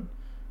childhood,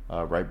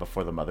 right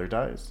before the mother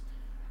dies,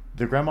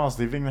 the grandma's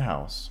leaving the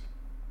house,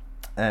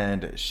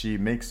 and she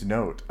makes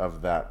note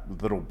of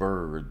that little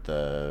bird,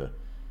 the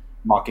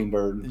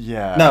mockingbird.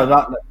 Yeah.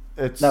 No,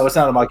 it's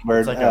not a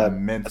mockingbird. It's like a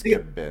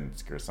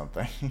Minsk or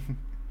something.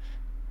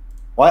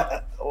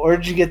 What? Where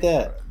did you get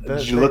that?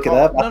 Did you look it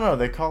up? No,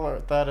 they call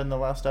it that in the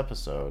last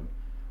episode.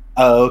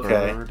 Oh,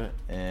 okay. Bird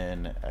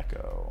in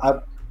Echo.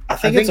 I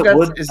think it's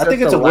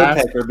a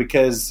woodpecker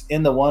because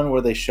in the one where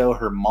they show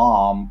her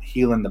mom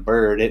healing the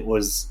bird, it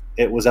was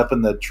up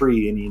in the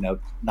tree and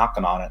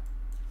knocking on it.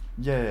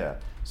 Yeah.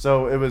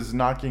 So it was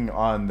knocking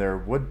on their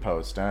wood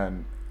post,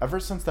 and ever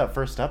since that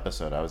first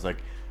episode, I was like,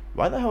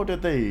 why the hell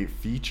did they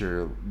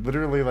feature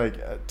literally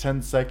like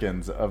 10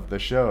 seconds of the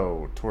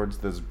show towards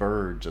this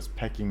bird just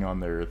pecking on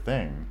their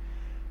thing?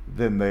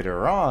 Then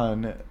later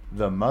on,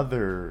 the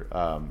mother,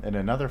 in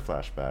another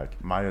flashback,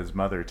 Maya's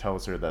mother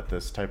tells her that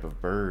this type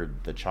of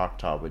bird, the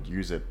Choctaw, would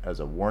use it as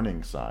a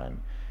warning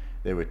sign.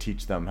 They would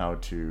teach them how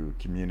to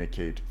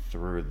communicate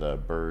through the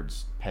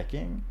bird's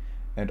pecking,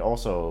 and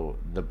also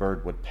the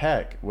bird would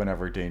peck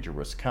whenever danger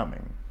was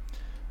coming.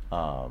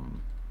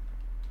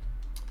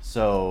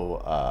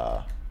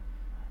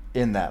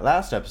 In that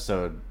last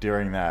episode,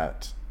 during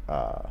that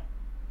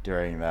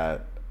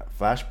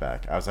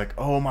flashback, I was like,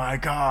 oh my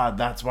god,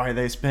 that's why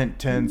they spent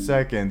 10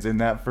 seconds in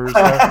that first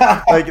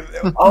like,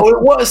 oh,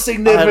 it was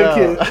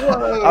significant.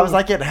 I was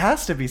like, it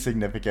has to be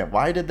significant.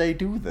 Why did they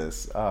do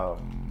this?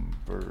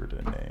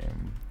 Bird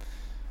name.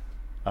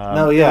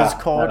 No, yeah.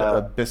 It's called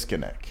a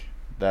biscuinik.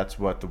 That's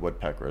what the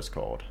woodpecker is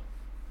called.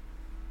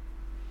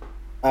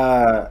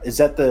 Is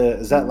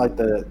that like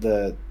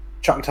the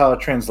Choctaw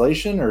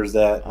translation, or is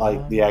that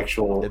like the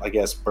actual, I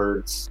guess,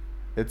 birds?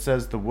 It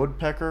says the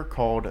woodpecker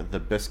called the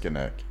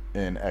biscuinik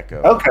in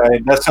Echo.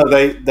 Okay, that's how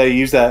they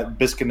use that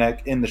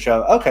biscuinik in the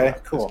show. Okay, Yeah,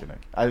 cool.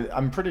 biscuinik.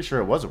 I'm pretty sure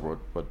it was a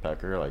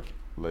woodpecker, like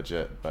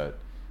legit, but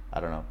I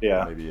don't know.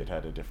 Yeah. Maybe it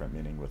had a different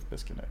meaning with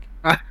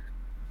biscuinik.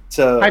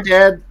 So Hi,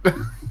 Dad.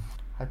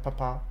 Hi,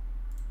 Papa.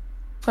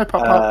 Hi,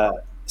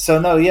 Papa. so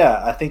no,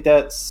 yeah, I think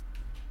that's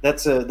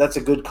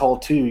a good call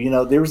too. You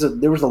know, there was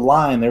a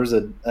line,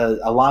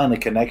 a line of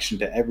connection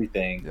to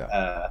everything.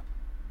 Yeah.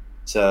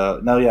 So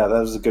no, yeah, that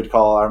was a good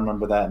call. I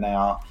remember that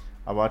now.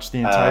 I watched the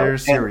entire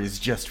series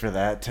just for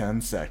that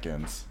 10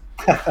 seconds.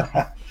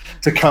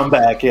 To come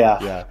back, yeah.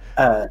 Yeah.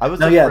 I was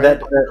no, afraid... yeah,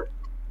 that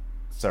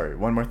Sorry,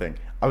 one more thing.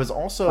 I was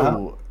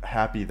also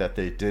happy that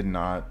they did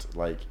not,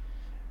 like,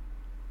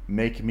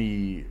 make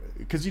me...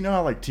 Because you know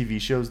how, like,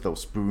 TV shows, they'll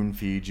spoon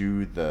feed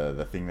you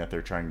the thing that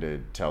they're trying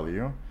to tell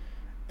you?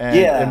 And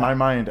in my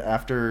mind,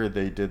 after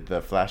they did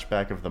the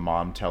flashback of the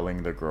mom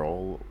telling the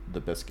girl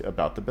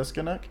about the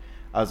biscuinik,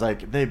 I was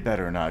like, they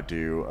better not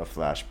do a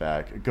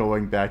flashback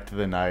going back to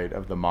the night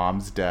of the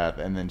mom's death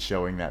and then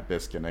showing that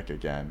biscuinik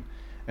again.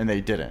 And they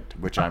didn't,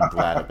 which I'm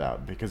glad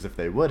about, because if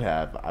they would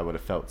have, I would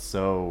have felt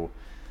so,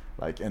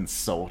 like,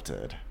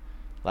 insulted.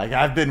 Like,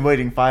 I've been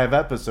waiting 5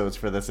 episodes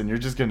for this, and you're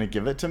just going to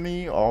give it to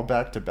me all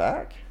back to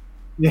back?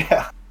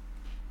 Yeah.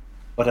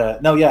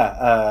 But no,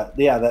 yeah,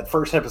 that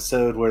first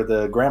episode where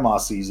the grandma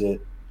sees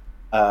it,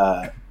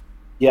 her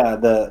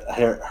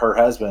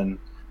husband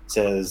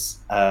says,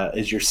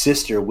 "Is your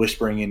sister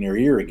whispering in your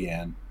ear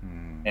again?"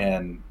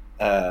 And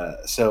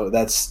so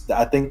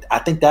I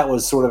think that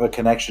was sort of a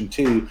connection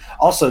too.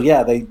 Also,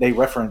 yeah, they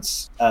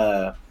reference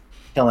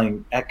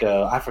telling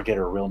Echo, I forget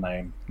her real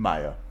name,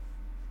 Maya.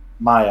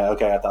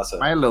 Okay, I thought so.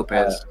 Maya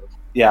Lopez.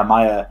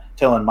 Maya,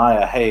 telling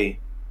Maya, hey,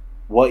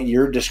 what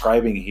you're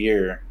describing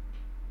here,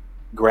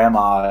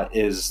 Grandma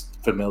is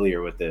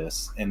familiar with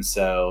this, and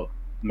so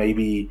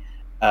maybe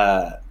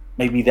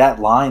that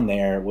line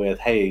there with,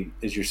 hey,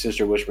 is your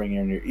sister whispering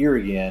in your ear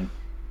again,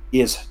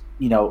 is,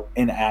 you know,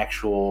 an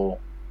actual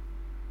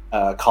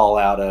call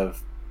out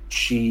of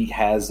she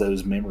has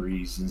those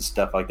memories and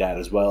stuff like that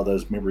as well,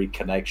 those memory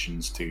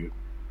connections to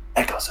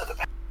echoes of the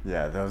past.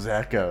 Yeah, those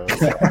echoes.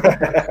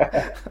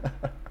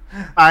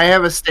 I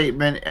have a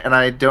statement, and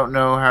I don't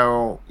know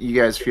how you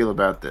guys feel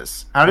about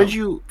this. How did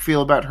you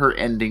feel about her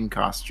ending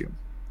costume?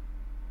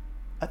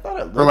 I thought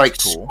it looked or like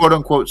cool. quote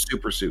unquote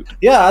super suit.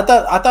 Yeah,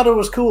 I thought it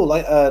was cool,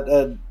 like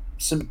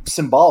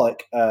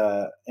symbolic,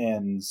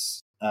 and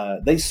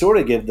they sort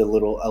of give a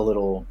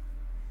little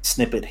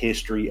snippet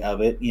history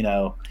of it. You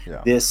know,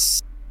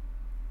 this.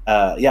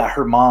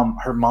 Her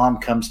mom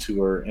comes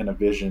to her in a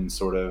vision,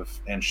 sort of,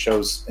 and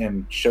shows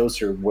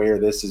her where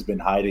this has been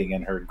hiding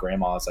in her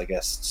grandma's, I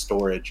guess,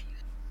 storage,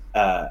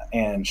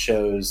 and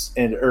says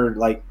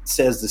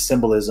the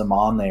symbolism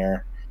on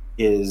there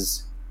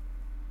is,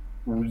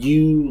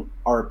 you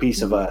are a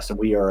piece of us and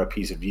we are a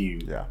piece of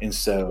you. Yeah. And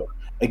so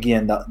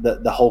again,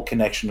 the whole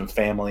connection of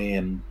family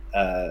and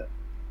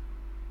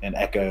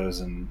echoes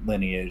and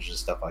lineage and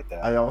stuff like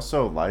that. I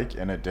also like,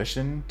 in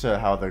addition to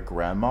how the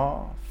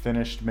grandma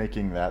finished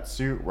making that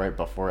suit right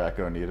before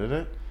Echo needed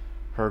it,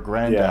 her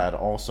granddad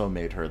also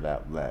made her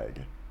that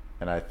leg.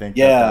 And I think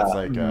that's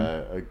like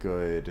a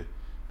good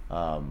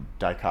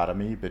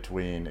dichotomy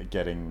between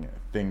getting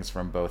things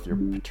from both your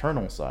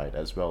paternal side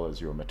as well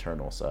as your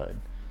maternal side.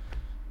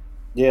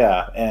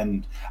 Yeah,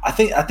 and I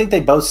think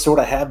they both sort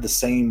of have the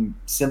same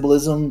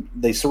symbolism.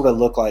 They sort of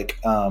look like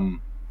a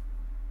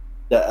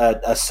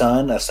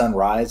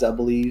sunrise, I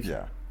believe.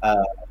 Yeah.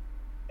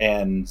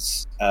 And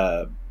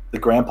the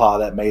grandpa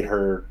that made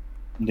her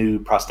new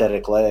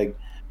prosthetic leg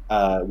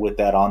with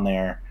that on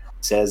there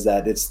says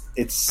that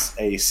it's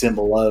a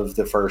symbol of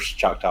the first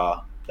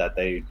Choctaw that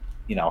they,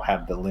 you know,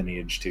 have the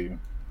lineage to.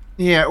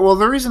 Yeah, well,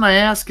 the reason I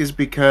ask is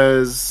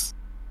because,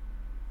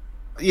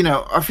 you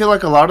know, I feel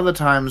like a lot of the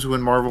times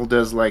when Marvel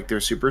does like their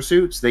super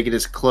suits, they get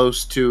as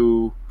close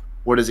to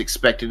what is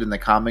expected in the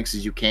comics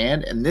as you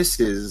can, and this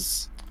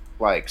is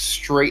like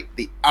straight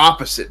the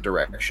opposite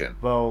direction.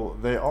 Well,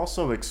 they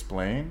also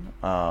explain,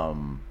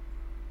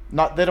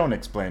 they don't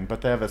explain,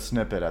 but they have a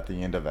snippet at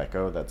the end of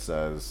Echo that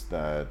says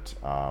that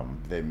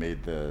they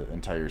made the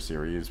entire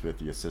series with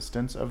the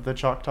assistance of the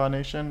Choctaw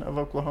Nation of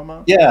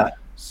Oklahoma. Yeah.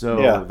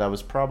 So that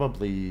was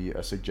probably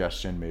a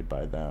suggestion made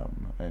by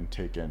them and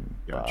taken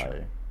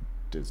by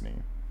Disney.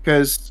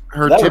 Because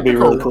her that would typical, be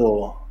really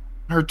cool.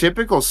 Her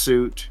typical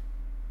suit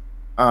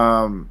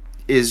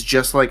is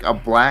just like a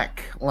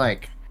black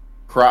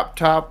crop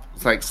top.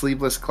 It's like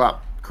sleeveless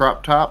crop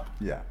top.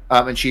 Yeah.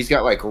 And she's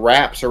got like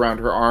wraps around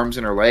her arms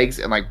and her legs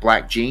and like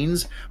black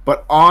jeans.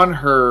 But on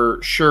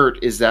her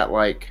shirt is that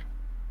like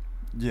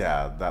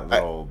Yeah, that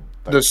little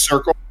the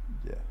circle,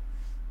 yeah.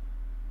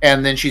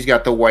 and then she's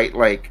got the white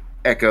like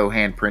Echo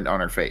handprint on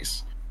her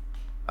face.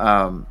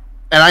 And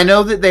I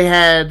know that they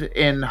had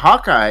in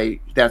Hawkeye,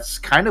 that's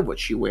kind of what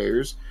she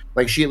wears.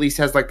 Like she at least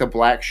has like the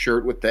black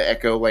shirt with the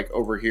Echo like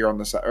over here on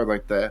the side, or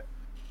like the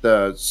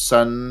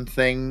sun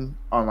thing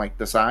on like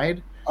the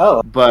side.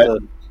 Oh, But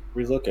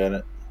relook at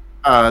it.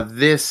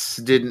 This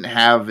didn't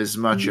have as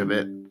much of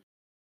it,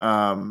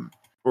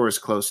 or as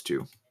close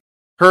to.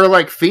 Her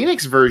like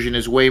Phoenix version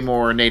is way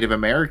more Native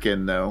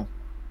American though.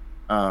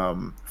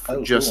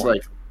 Just cool.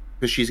 like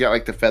because she's got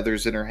like the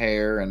feathers in her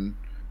hair and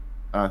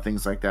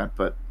things like that.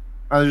 But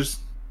I just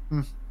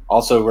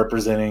also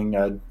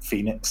representing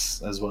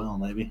Phoenix as well,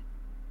 maybe.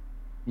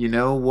 You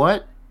know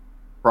what?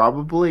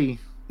 Probably.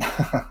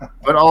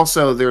 But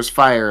also, there's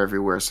fire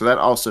everywhere, so that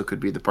also could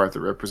be the part that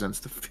represents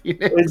the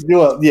Phoenix.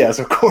 Yes,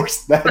 of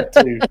course, that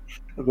too.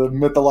 The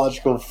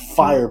mythological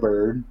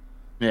Firebird.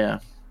 Yeah.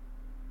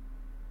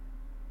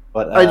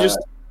 But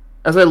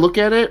as I look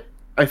at it,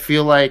 I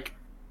feel like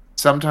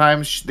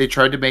sometimes they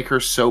tried to make her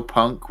so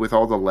punk with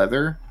all the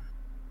leather.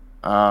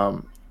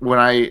 When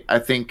I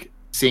think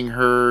seeing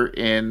her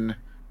in,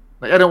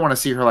 like, I don't want to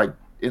see her like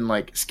in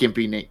like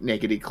skimpy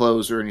nakedy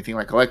clothes or anything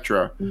like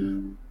Elektra.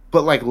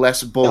 But like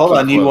less bulky. Hold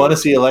on, clothes. you want to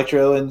see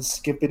Electro in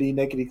skimpity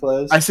nakedy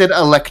clothes? I said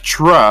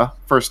Elektra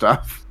first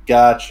off.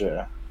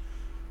 Gotcha.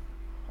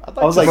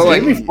 I was like,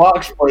 Jamie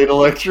Foxx played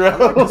Electro.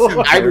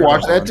 I'd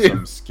watch that too.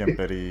 Some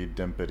skimpity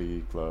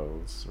dimpity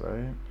clothes,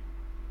 right?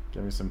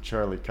 Give me some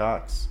Charlie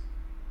Cox.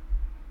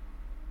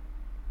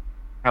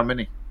 How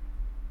many?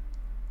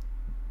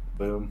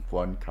 Boom.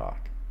 One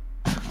cock.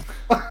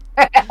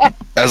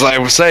 As I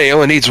was saying, he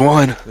only needs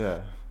one. Yeah.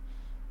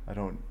 I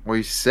don't. Well,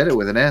 you said it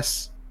with an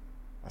S.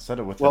 I said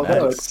it with Well, an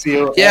no, X. it's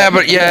C-O-L. Yeah,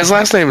 but his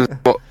last name is.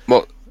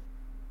 Well,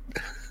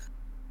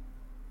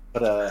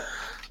 But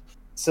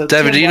so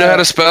Devin, do you know how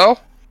to spell?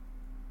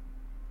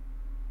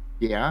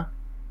 Yeah.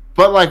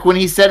 But like when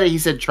he said it, he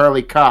said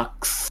Charlie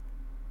Cox.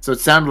 So it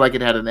sounded like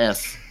it had an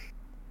S.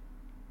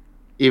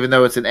 Even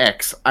though it's an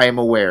X. I am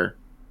aware.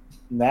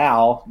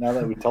 Now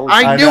that we told you.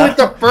 I knew it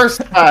the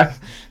first time.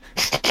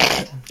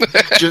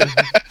 God.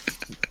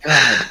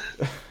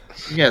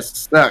 Yes,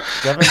 stuck.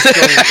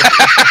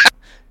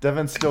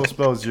 Devin still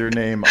spells your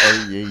name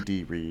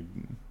R-E-A-D, Reed.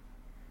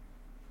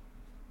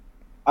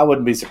 I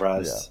wouldn't be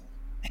surprised.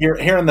 Yeah.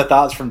 Hearing the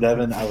thoughts from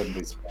Devin, I wouldn't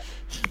be surprised.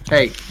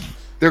 Hey,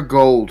 they're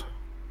gold.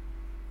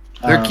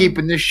 They're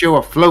keeping this show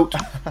afloat.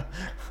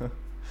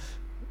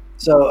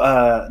 So,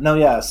 I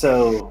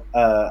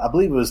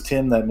believe it was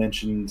Tim that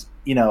mentioned,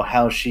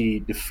 how she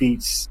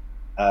defeats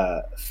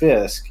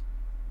Fisk,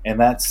 and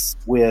that's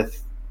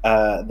with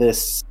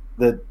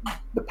the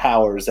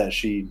powers that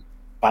she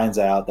finds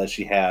out that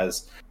she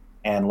has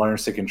and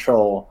learns to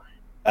control.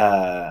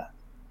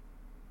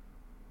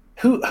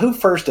 Who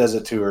first does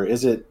it to her?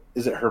 Is it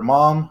her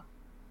mom?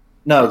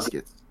 No.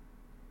 Biscuits.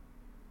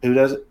 Who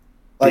does it?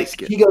 Like,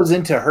 Biscuits. he goes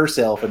into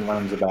herself and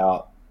learns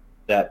about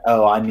that.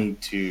 Oh, I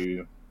need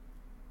to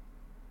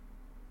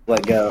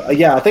let go.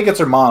 Yeah, I think it's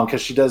her mom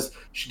because she does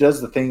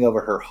the thing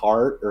over her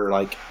heart or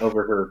like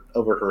over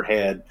her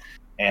head,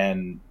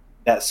 and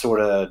that sort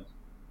of.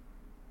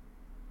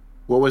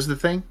 What was the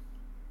thing?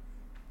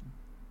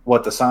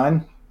 What, the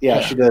sign? Yeah,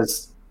 she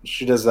does.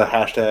 She does the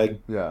hashtag.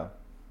 Yeah.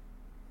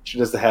 She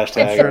does the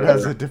hashtag. I'm sure it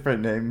has a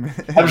different name.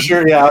 I'm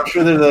sure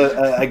there's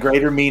a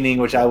greater meaning,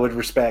 which I would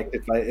respect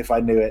if I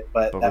knew it.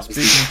 But we're that's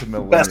speaking to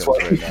millennials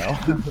right now.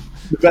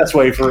 The best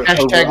way for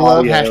hashtag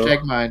love,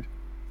 hashtag mind.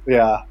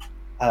 Yeah,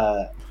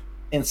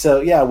 and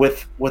so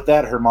with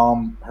that, her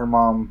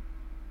mom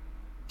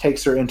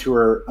takes her into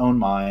her own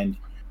mind,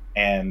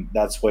 and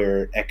that's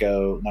where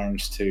Echo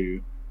learns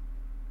to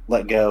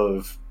let go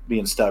of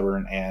being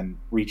stubborn and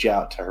reach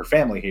out to her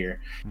family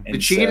here. And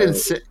did she get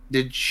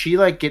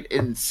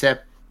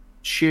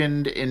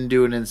inceptioned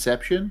into an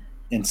inception?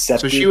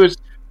 Incepted.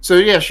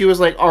 She was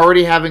like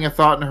already having a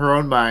thought in her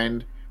own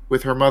mind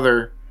with her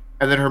mother,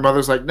 and then her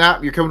mother's like, "Nah,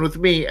 you're coming with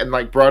me," and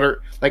like brought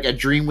her like a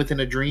dream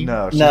within a dream.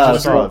 No, she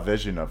just saw a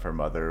vision of her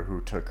mother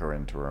who took her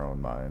into her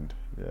own mind.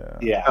 Yeah.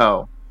 Yeah.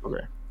 Oh,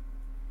 okay.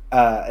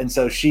 And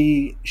so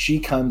she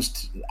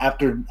comes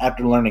after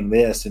learning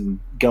this and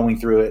going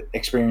through it,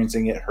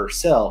 experiencing it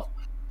herself.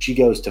 She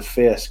goes to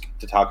Fisk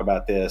to talk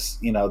about this.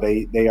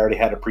 They already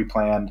had a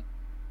pre-planned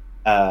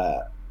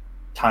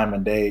time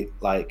and date.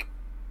 Like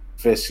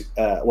Fisk,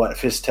 what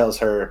Fisk tells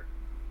her,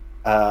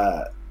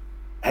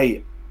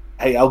 hey,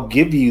 I'll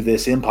give you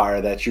this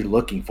empire that you're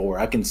looking for.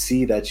 I can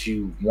see that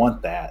you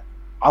want that.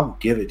 I'll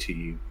give it to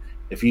you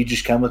if you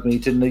just come with me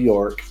to New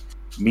York,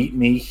 meet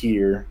me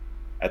here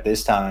at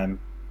this time,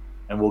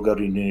 and we'll go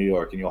to New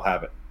York and you'll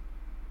have it.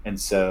 And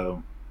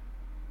so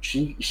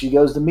she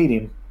goes to meet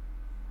him,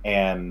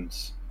 and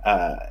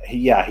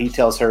he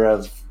tells her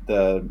of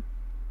the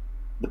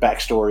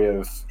backstory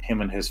of him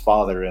and his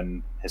father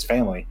and his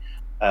family,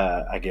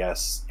 I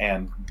guess,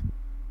 and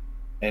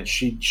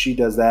she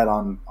does that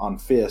on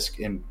Fisk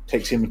and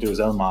takes him into his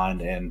own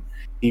mind, and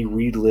he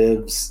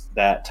relives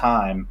that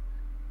time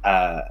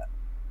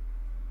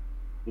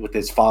with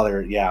his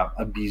father,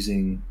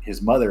 abusing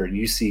his mother, and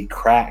you see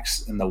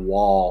cracks in the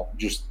wall,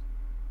 just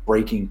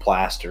breaking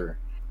plaster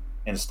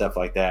and stuff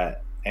like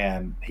that.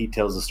 And he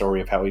tells the story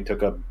of how he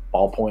took a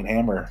ballpoint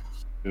hammer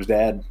to his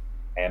dad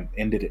and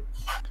ended it.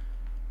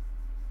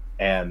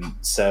 And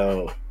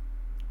so,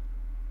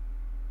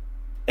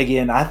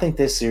 again, I think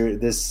this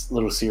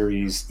little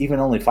series, even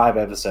only 5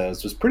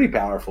 episodes, was pretty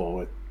powerful.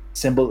 With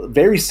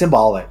very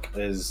symbolic.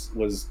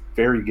 Was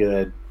very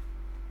good,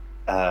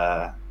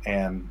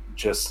 and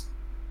just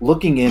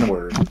looking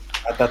inward.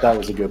 I thought that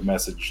was a good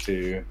message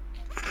too,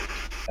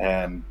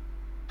 and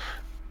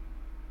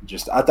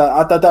just I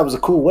thought that was a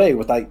cool way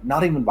with like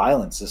not even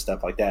violence and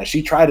stuff like that.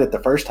 She tried it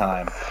the first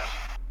time,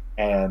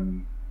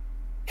 and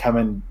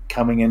coming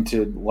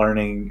into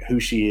learning who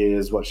she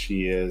is, what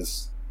she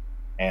is,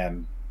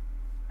 and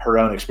her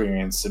own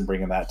experience and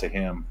bringing that to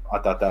him. I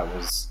thought that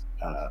was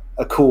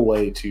a cool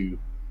way to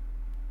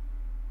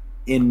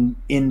end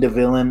the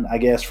villain, I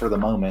guess, for the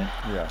moment.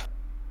 Yeah.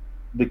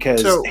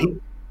 Because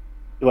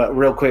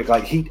real quick,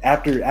 like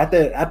after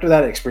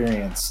that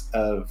experience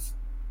of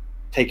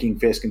taking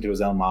Fisk into his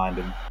own mind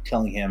and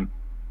telling him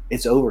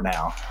it's over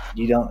now.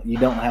 You don't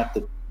have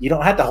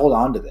to hold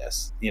on to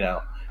this. You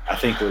know, I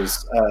think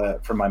was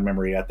from my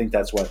memory. I think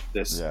that's what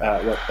this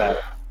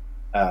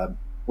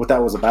what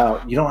that was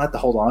about. You don't have to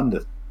hold on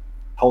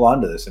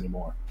to this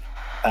anymore.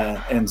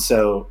 And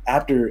so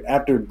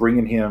after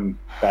bringing him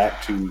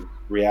back to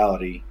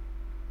reality,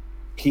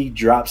 he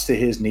drops to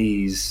his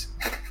knees.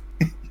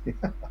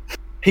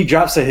 He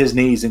drops to his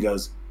knees and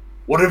goes,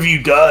 "What have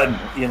you done?"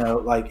 You know,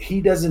 like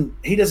he doesn't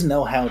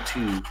know how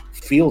to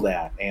feel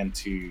that and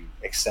to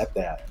accept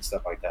that and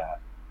stuff like that.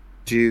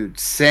 Dude,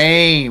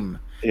 same.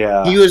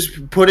 Yeah. He was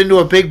put into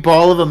a big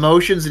ball of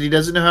emotions that he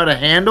doesn't know how to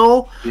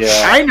handle.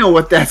 Yeah. I know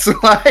what that's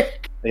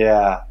like.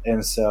 Yeah.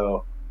 And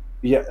so,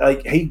 yeah,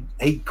 like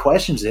he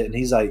questions it and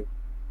he's like,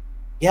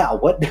 "Yeah,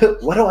 what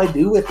do I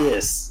do with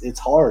this? It's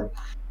hard."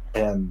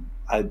 And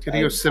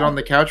Gonna go sit on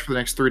the couch for the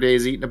next 3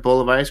 days, eating a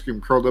bowl of ice cream,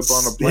 curled up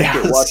on a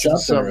blanket, watching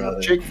some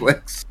chick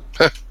flicks.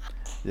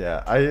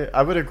 Yeah,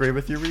 I would agree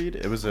with you, Reed.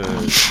 It was a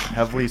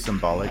heavily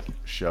symbolic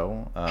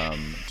show,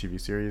 TV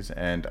series,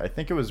 and I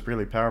think it was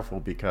really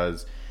powerful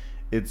because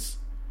it's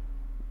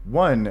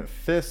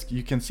Fisk.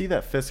 You can see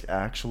that Fisk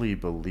actually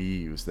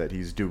believes that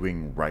he's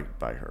doing right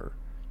by her.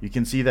 You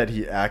can see that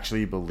he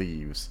actually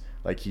believes,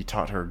 like he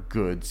taught her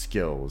good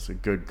skills,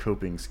 good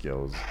coping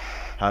skills,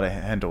 how to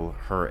handle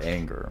her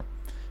anger.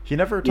 He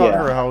never taught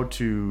her how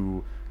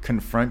to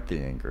confront the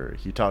anger.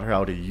 He taught her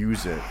how to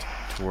use it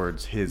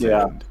towards his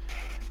end.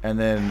 And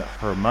then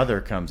her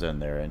mother comes in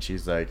there and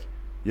she's like,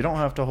 "You don't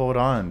have to hold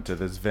on to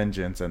this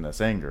vengeance and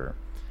this anger."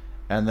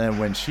 And then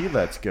when she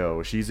lets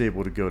go, she's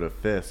able to go to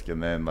Fisk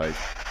and then like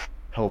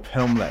help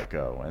him let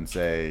go and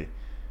say,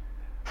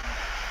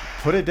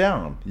 "Put it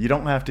down. You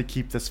don't have to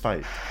keep this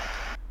fight.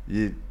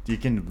 You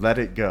can let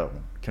it go.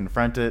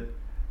 Confront it,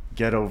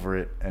 get over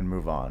it, and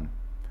move on."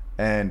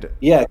 And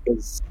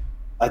because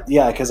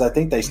I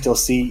think they still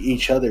see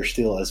each other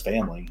still as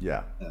family.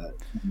 Yeah.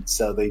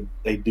 So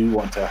they do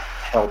want to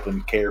help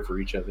and care for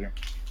each other.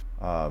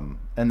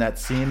 And that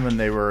scene when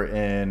they were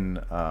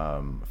in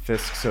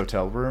Fisk's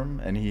hotel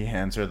room and he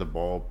hands her the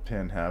ball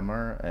pin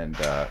hammer and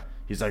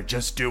he's like,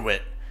 "Just do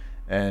it,"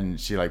 and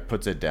she like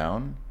puts it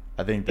down.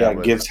 I think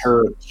that gives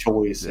her a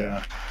choice.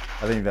 Yeah,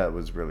 I think that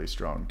was really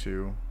strong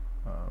too.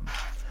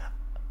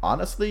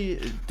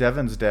 Honestly,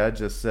 Devin's dad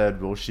just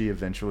said, "Will she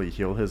eventually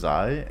heal his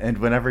eye?" And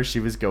whenever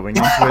she was going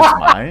into his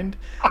mind,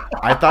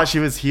 I thought she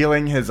was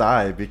healing his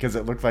eye because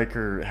it looked like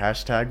her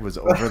hashtag was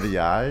over the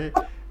eye.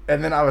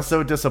 And then I was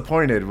so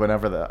disappointed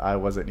whenever the eye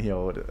wasn't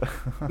healed.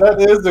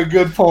 That is a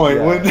good point.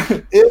 Yeah.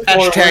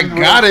 Hashtag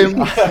got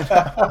him.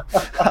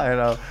 I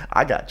know.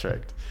 I got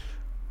tricked.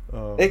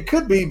 It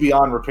could be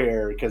beyond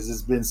repair because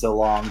it's been so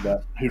long,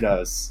 but who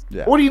knows?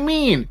 Yeah. What do you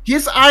mean?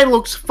 His eye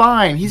looks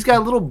fine. He's got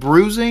a little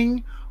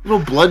bruising, little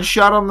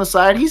bloodshot on the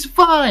side. He's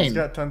fine. He's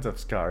got tons of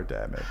scar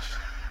damage.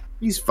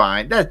 He's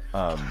fine. That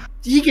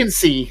he can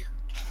see.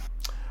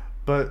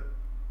 But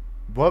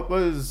what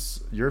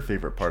was your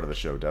favorite part of the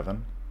show,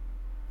 Devin?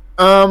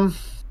 I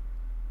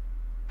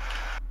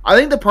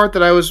think the part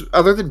that I was,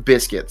 other than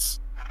biscuits,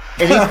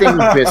 anything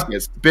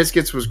with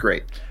biscuits was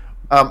great.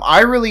 I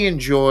really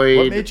enjoyed.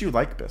 What made you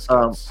like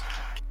Biscuits?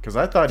 Because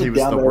I thought he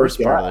was the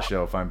worst part of the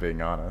show, if I'm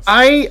being honest.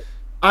 I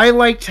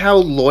liked how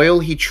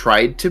loyal he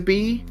tried to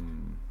be.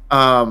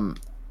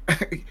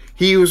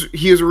 He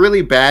was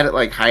really bad at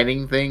like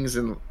hiding things,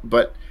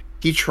 but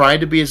he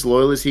tried to be as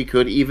loyal as he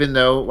could, even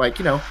though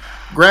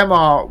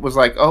Grandma was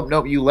like, "Oh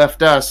nope, you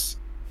left us,"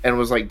 and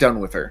was like done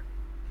with her.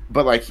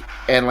 But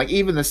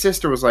even the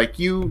sister was like,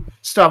 "You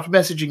stopped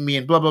messaging me,"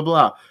 and blah blah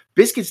blah.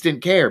 Biscuits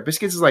didn't care.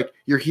 Biscuits is like,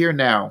 "You're here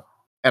now,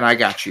 and I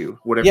got you."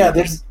 Whatever. Yeah,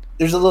 there's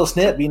a little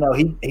snip. You know,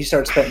 he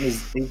starts petting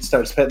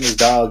his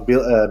dog.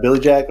 Billy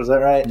Jack, was that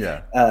right?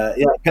 Yeah.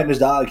 Petting his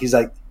dog. He's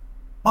like,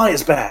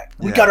 "Maya's back.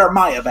 We got our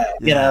Maya back."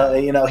 Yeah.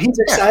 You know, he's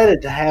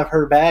excited to have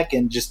her back,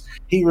 and just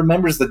he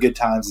remembers the good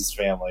times as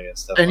family and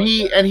stuff. And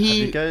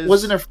he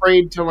wasn't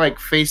afraid to like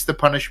face the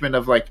punishment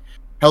of like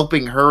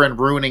helping her and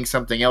ruining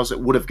something else that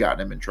would have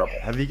gotten him in trouble.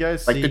 Have you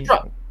guys Like seen? the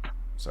drop.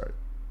 Sorry.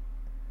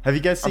 Have you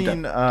guys I'm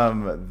seen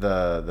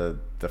the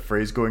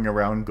phrase going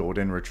around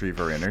 "golden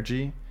retriever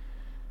energy"?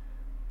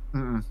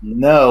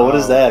 No, what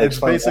is that? It's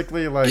Explain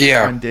basically like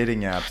Yeah. on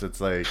dating apps.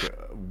 It's like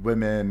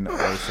women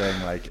are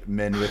saying like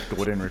men with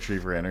golden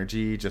retriever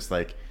energy, just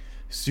like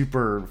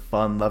super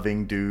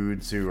fun-loving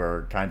dudes who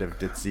are kind of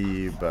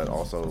ditzy but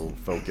also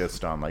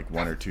focused on like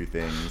one or two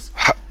things.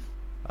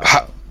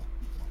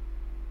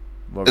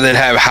 And then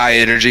have high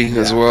energy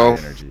as well.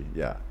 High energy,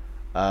 yeah.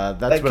 that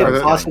That's what I could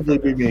was possibly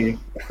be getting me.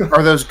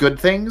 Are those good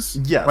things?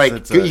 Yes, Like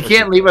it's you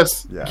can't leave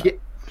us. Yeah.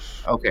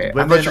 Okay, I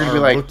Women thought you were are gonna be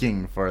like.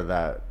 looking for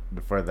that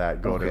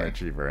golden Okay.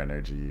 retriever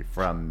energy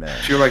from men.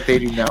 You're like they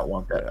do not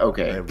want that. Yeah,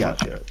 Okay, they want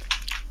gotcha. it.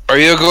 Are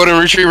you a golden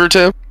retriever,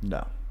 Tim?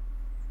 No,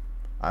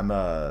 I'm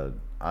a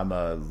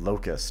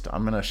locust.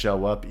 I'm gonna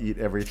show up, eat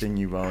everything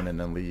you own, and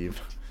then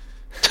leave.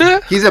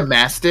 He's a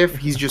mastiff.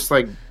 He's just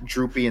like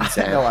droopy and No,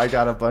 sad. I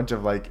got a bunch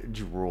of like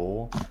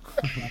drool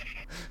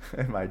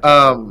in my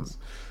Um, jewels.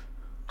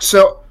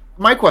 So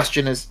my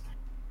question is,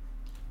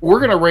 we're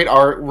gonna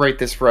rate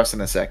this for us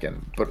in a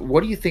second, but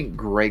what do you think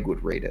Greg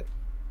would rate it?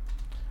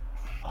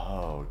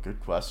 Oh, good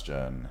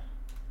question.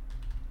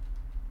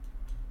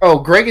 Oh,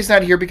 Greg is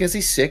not here because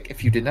he's sick.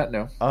 If you did not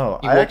know, Oh,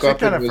 He I woke actually up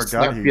kind and of was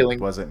forgot not he feeling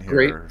wasn't here.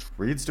 great.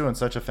 Reed's doing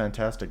such a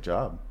fantastic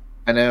job.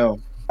 I know.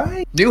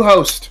 Right. New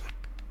host.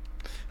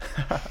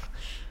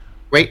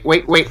 Wait!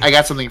 I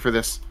got something for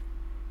this.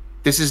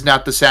 This is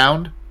not the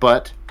sound,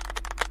 but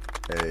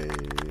Hey,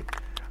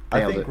 I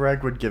Nailed think it.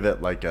 Greg would give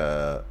it like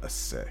a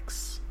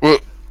 6.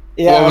 What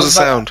Yeah, what I was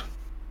the about- sound?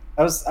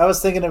 I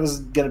was thinking it was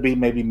going to be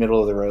maybe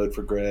middle of the road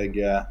for Greg.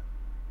 Yeah.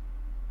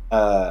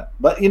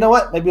 But you know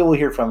what? Maybe we'll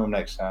hear from him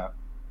next time.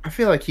 I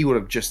feel like he would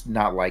have just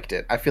not liked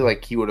it. I feel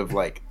like he would have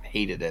like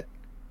hated it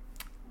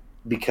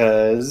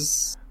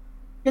Because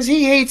because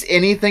he hates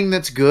anything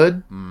that's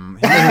good He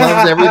and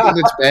loves everything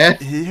that's bad.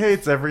 He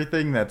hates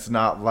everything that's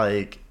not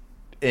like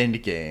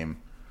Endgame.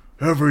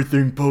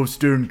 Everything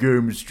post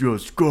Endgame is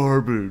just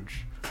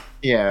garbage.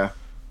 Yeah,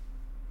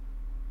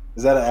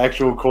 is that an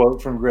actual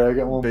quote from Greg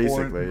at one point?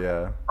 Basically,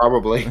 yeah.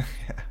 probably.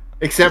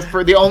 Except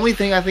for the only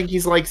thing I think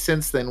he's liked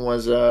since then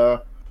was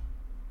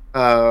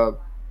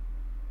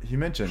He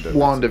mentioned it.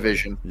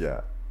 WandaVision.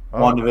 Yeah. Oh,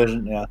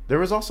 WandaVision, yeah. There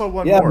was also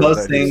one Yeah, more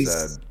most that he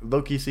things- said.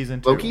 Loki season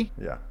 2. Loki?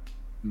 Yeah.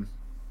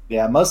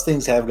 Yeah, most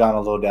things have gone a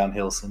little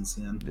downhill since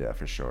then. Yeah,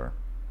 for sure.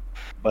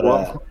 But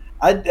Well-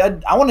 I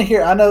want to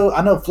hear. I know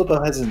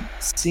Flippo hasn't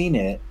seen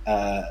it.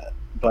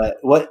 But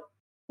what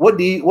would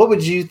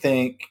you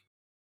think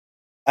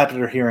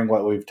after hearing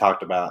what we've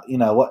talked about? You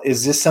know, what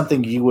is this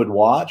something you would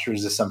watch, or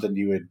is this something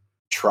you would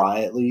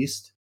try at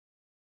least?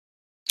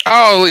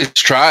 I'll at least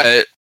try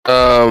it.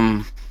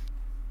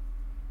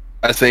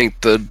 I think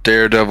the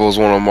Daredevil is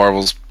one of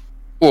Marvel's.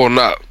 Well,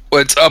 not.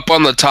 It's up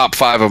on the top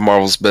 5 of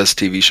Marvel's best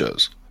TV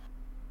shows.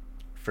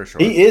 For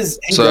sure. He is.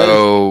 He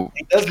So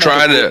does make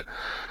try it to good.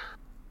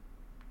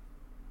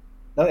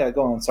 Oh yeah,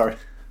 go on. Sorry.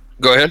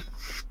 go ahead.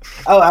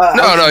 Oh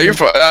No, you're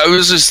fine. It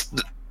was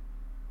just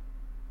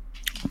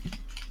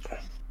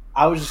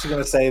I was just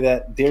going to say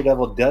that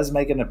Daredevil does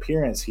make an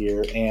appearance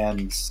here,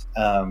 and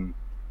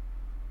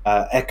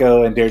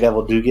Echo and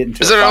Daredevil do get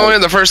into. is a it fight. only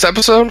in the first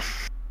episode?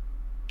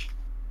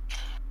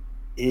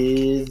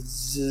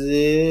 Is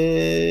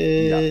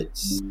it?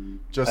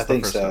 Just I the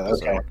think first so.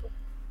 episode. Okay.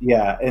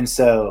 Yeah, and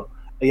so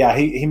yeah,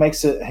 he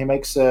makes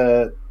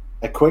a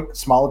quick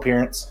small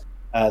appearance.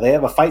 They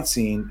have a fight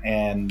scene,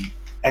 and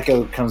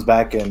Echo comes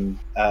back and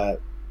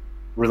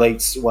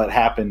relates what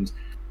happened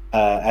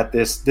at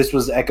this. This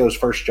was Echo's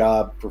first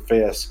job for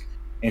Fisk,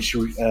 and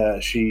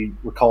she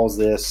recalls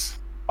this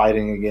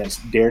fighting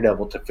against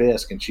Daredevil to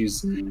Fisk,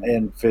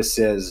 and Fisk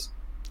says,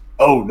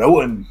 "Oh, no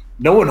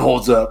one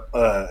holds up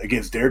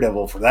against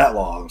Daredevil for that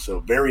long, so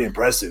very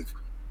impressive,"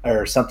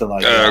 or something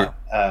like that.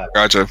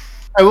 Gotcha.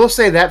 I will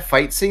say that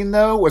fight scene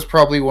though was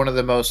probably one of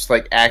the most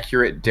like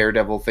accurate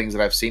Daredevil things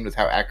that I've seen, with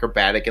how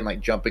acrobatic and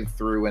like jumping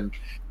through and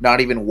not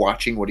even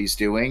watching what he's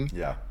doing.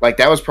 Yeah. Like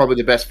that was probably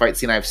the best fight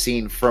scene I've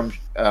seen from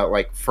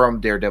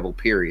Daredevil.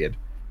 Period.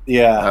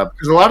 Yeah,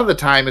 Because a lot of the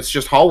time it's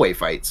just hallway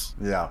fights.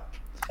 Yeah.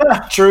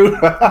 true.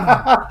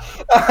 That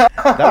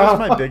was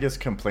my biggest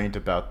complaint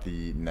about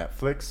the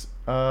Netflix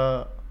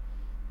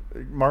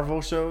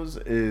Marvel shows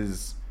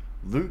is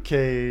Luke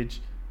Cage,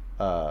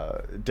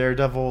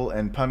 Daredevil,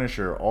 and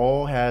Punisher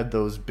all had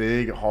those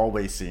big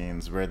hallway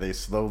scenes where they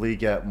slowly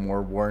get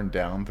more worn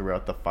down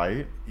throughout the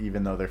fight,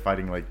 even though they're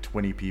fighting like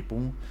 20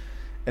 people.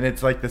 And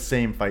it's like the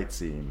same fight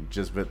scene,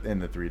 just within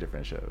the 3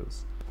 different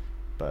shows.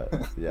 But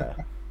yeah.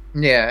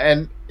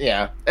 And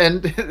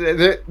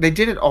they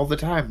did it all the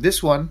time.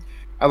 This one,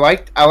 I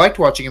liked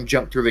watching him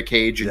jump through the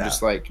cage and Yeah,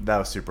 just like that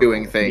was super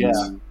doing cool. things.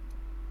 Yeah.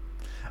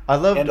 I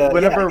loved And,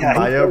 whenever he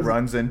Maya does-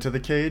 runs into the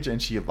cage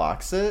and she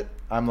locks it.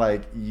 I'm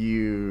like,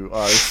 you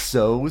are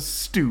so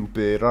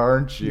stupid,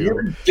 aren't you?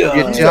 You're done.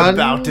 You're He's done.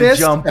 about to Missed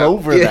jump out.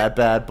 over Yeah. that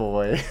bad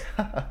boy.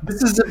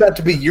 This is about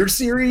to be your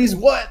series.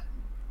 What?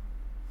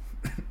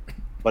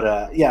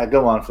 But yeah,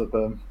 go on,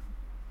 Flippo.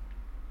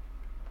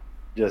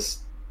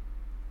 Just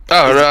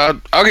Oh,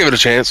 no, I'll give it a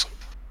chance.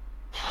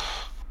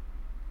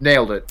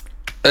 Nailed it.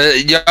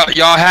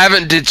 Y'all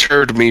haven't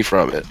deterred me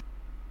from it.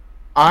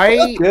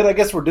 I Good. I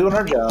guess we're doing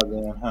our job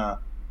then, huh?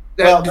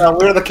 Well, no,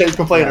 we're the cave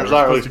complainers, we're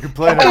aren't we? supposed to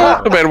complain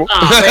about it. Debatable.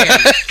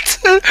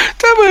 man.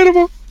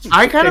 Debatable.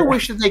 I kind of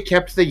wish that they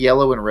kept the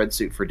yellow and red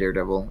suit for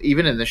Daredevil,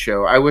 even in the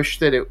show. I wish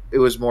that it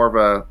was more of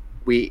a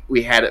we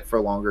had it for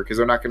longer because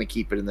they're not going to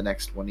keep it in the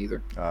next one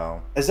either.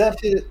 Oh, Is that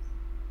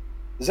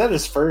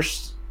his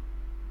first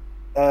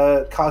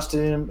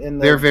costume in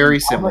the? They're very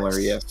comics? similar,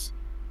 yes.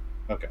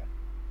 Okay.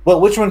 Well,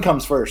 which one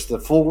comes first, the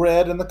full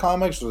red in the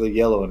comics or the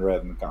yellow and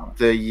red in the comics?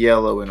 The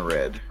yellow and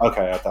red.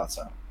 Okay, I thought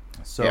so.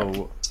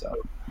 so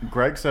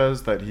Greg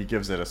says that he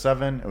gives it a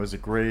 7. It was a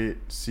great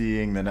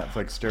seeing the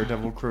Netflix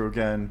Daredevil crew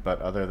again,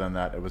 but other than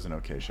that, it was an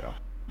okay show.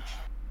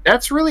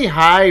 That's really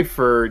high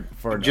for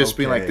an just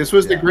being like, okay, this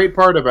was the yeah. great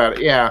part about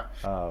it. Yeah.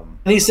 And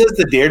he says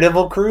the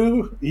Daredevil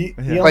crew. You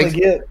Yeah. only Like,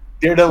 get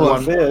Daredevil one-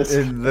 and Fist.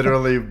 In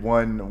literally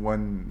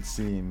one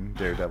scene,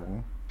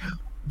 Daredevil.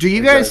 Do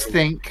you guys Exactly.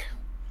 think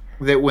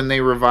that when they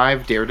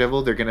revive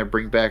Daredevil, they're going to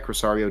bring back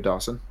Rosario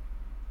Dawson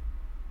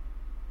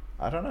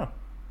I don't know.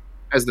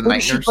 as the Who night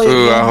does she nurse? play?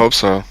 Ooh, I hope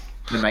so.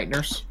 The night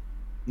nurse?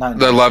 Not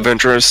The love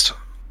interest.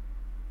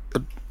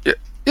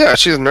 Yeah,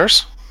 she's a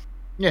nurse.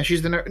 Yeah,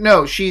 she's the nurse.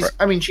 No, she's. Right.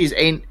 I mean, she's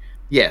a.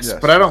 Yes, Yes,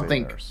 but I she's don't a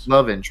think nurse.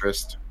 love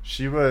interest.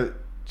 She was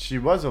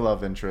a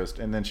love interest,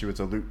 and then she was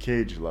a Luke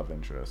Cage love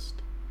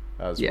interest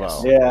as Yes.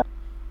 well. Yeah,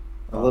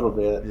 a little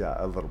bit. Yeah,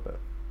 a little bit.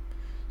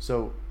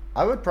 So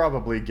I would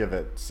probably give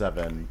it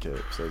 7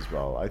 kips as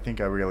well. I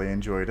think I really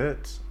enjoyed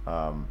it.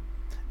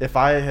 If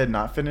I had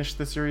not finished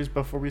the series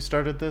before we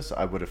started this,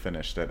 I would have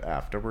finished it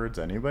afterwards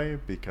anyway,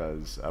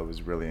 because I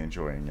was really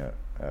enjoying it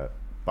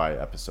by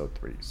episode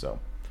 3. So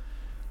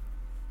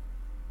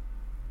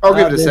I'll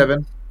give it a then-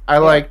 7. I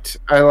liked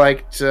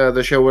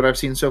the show. What I've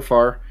seen so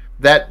far.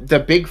 That the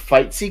big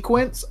fight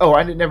sequence. Oh,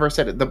 I never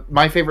said it.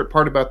 My favorite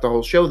part about the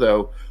whole show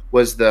though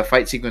was the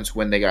fight sequence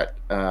when they got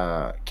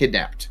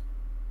kidnapped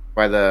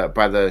by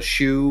the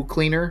shoe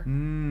cleaner. You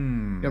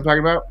know what I'm talking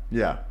about?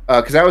 yeah,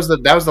 Because that was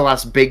the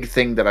last big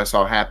thing that I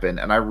saw happen,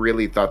 and I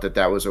really thought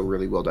that was a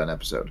really well done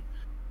episode.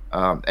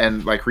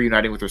 And like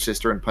reuniting with her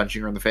sister and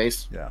punching her in the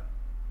face. yeah.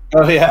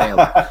 Oh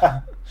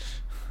yeah.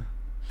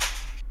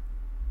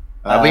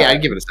 But yeah,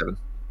 I'd give it a 7.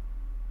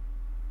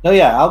 No,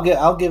 yeah,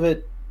 I'll give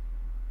it.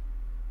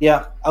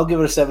 Yeah, I'll give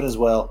it a 7 as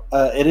well.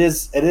 It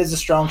is a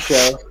strong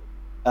show,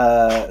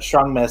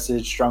 strong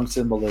message, strong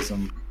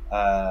symbolism,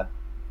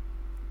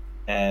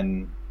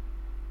 and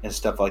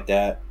stuff like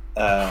that.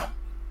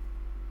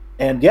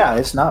 And yeah,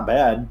 it's not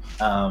bad.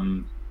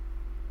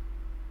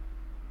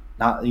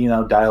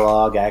 Not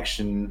dialogue,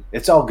 action.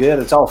 It's all good.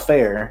 It's all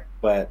fair.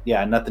 But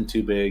yeah, nothing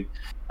too big.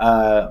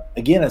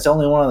 Again, it's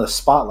only one of the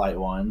spotlight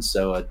ones,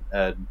 so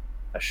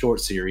a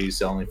short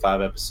series, only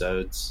 5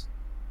 episodes.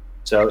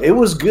 So it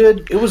was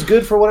good. It was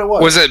good for what it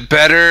was. Was it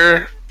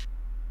better?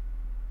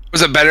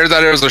 Was it better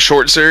that it was a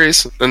short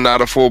series and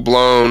not a full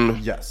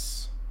blown?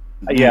 Yes.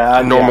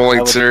 Yeah, normal I length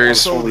would series?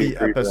 Also, absolutely the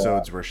agree with that.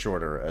 episodes were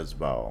shorter as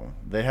well.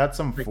 They had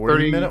some Like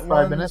 40-minute 35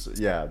 ones. minutes?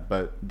 Yeah,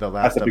 but the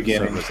last the episode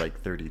beginning. was like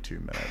 32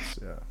 minutes.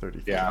 Yeah,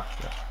 33. Yeah.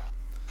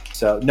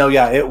 So no,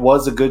 yeah, it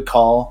was a good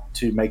call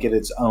to make it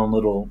its own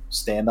little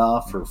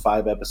standoff for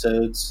 5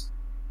 episodes,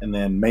 and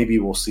then maybe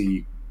we'll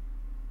see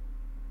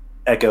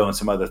Echo and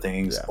some other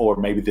things, Yeah. or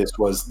maybe this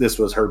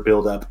was her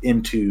build up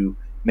into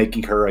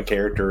making her a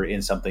character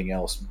in something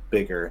else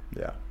bigger.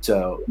 Yeah.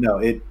 So no,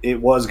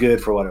 it was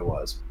good for what it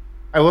was.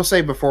 I will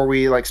say before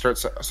we start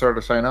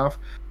to sign off,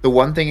 the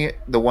one thing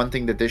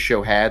that this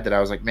show had that I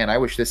was like, man, I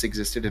wish this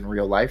existed in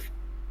real life.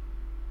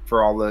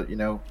 For all the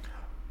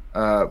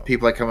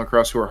people I come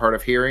across who are hard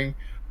of hearing,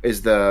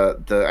 is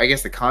the I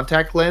guess the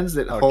contact lens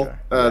that Okay,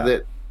 yeah.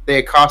 that they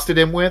accosted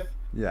him with,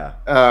 Yeah.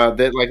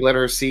 that like let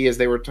her see as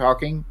they were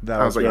talking. That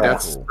I was was like, really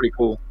that's cool. pretty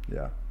cool.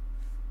 Yeah.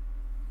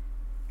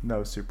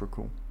 No, super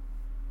cool.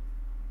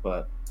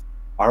 But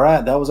all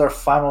right, that was our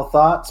final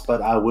thoughts.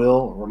 But I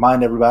will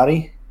remind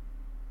everybody,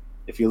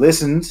 if you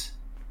listened,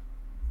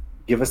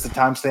 give us the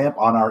timestamp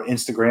on our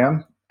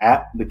Instagram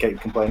at the Cape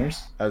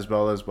Complainers, As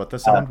well as what the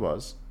sound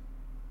was.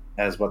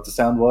 as what the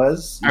sound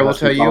was. I will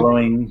must be tell you,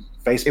 following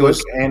Facebook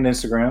and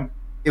Instagram.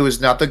 It was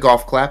not the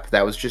golf clap.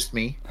 That was just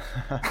me.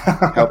 Thank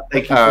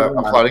you for reminding.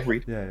 Applauding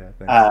Reed. Yeah,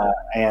 thanks.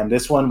 And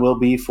this one will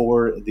be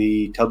for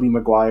the Tobey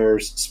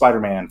Maguire's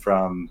Spider-Man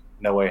from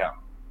No Way Home.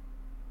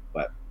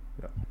 But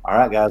Yeah. all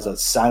right, guys,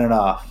 let's sign it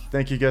off.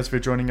 Thank you guys for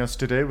joining us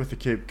today with the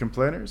Cape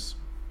Complainers.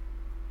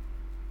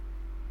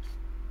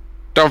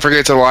 Don't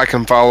forget to like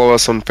and follow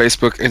us on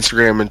Facebook,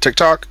 Instagram, and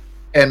TikTok.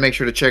 And make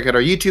sure to check out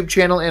our YouTube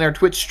channel and our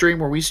Twitch stream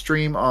where we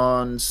stream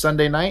on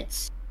Sunday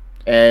nights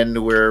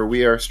and where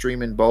we are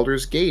streaming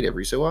Baldur's Gate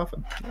every so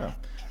often. Yeah.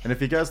 And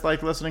if you guys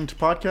like listening to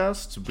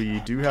podcasts, we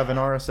do have an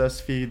RSS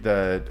feed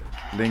that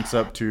links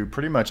up to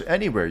pretty much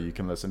anywhere you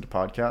can listen to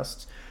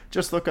podcasts.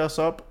 Just look us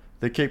up,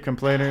 the Cape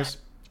Complainers.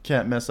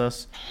 Can't miss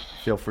us.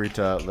 Feel free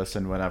to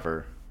listen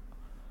whenever.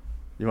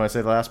 You want to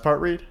say the last part,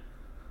 Reed?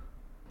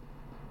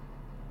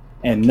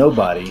 And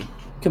nobody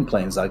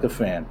complains like a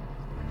fan.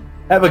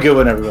 Have a good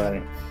one,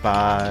 everybody.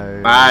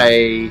 Bye.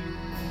 Bye.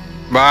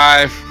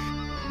 Bye.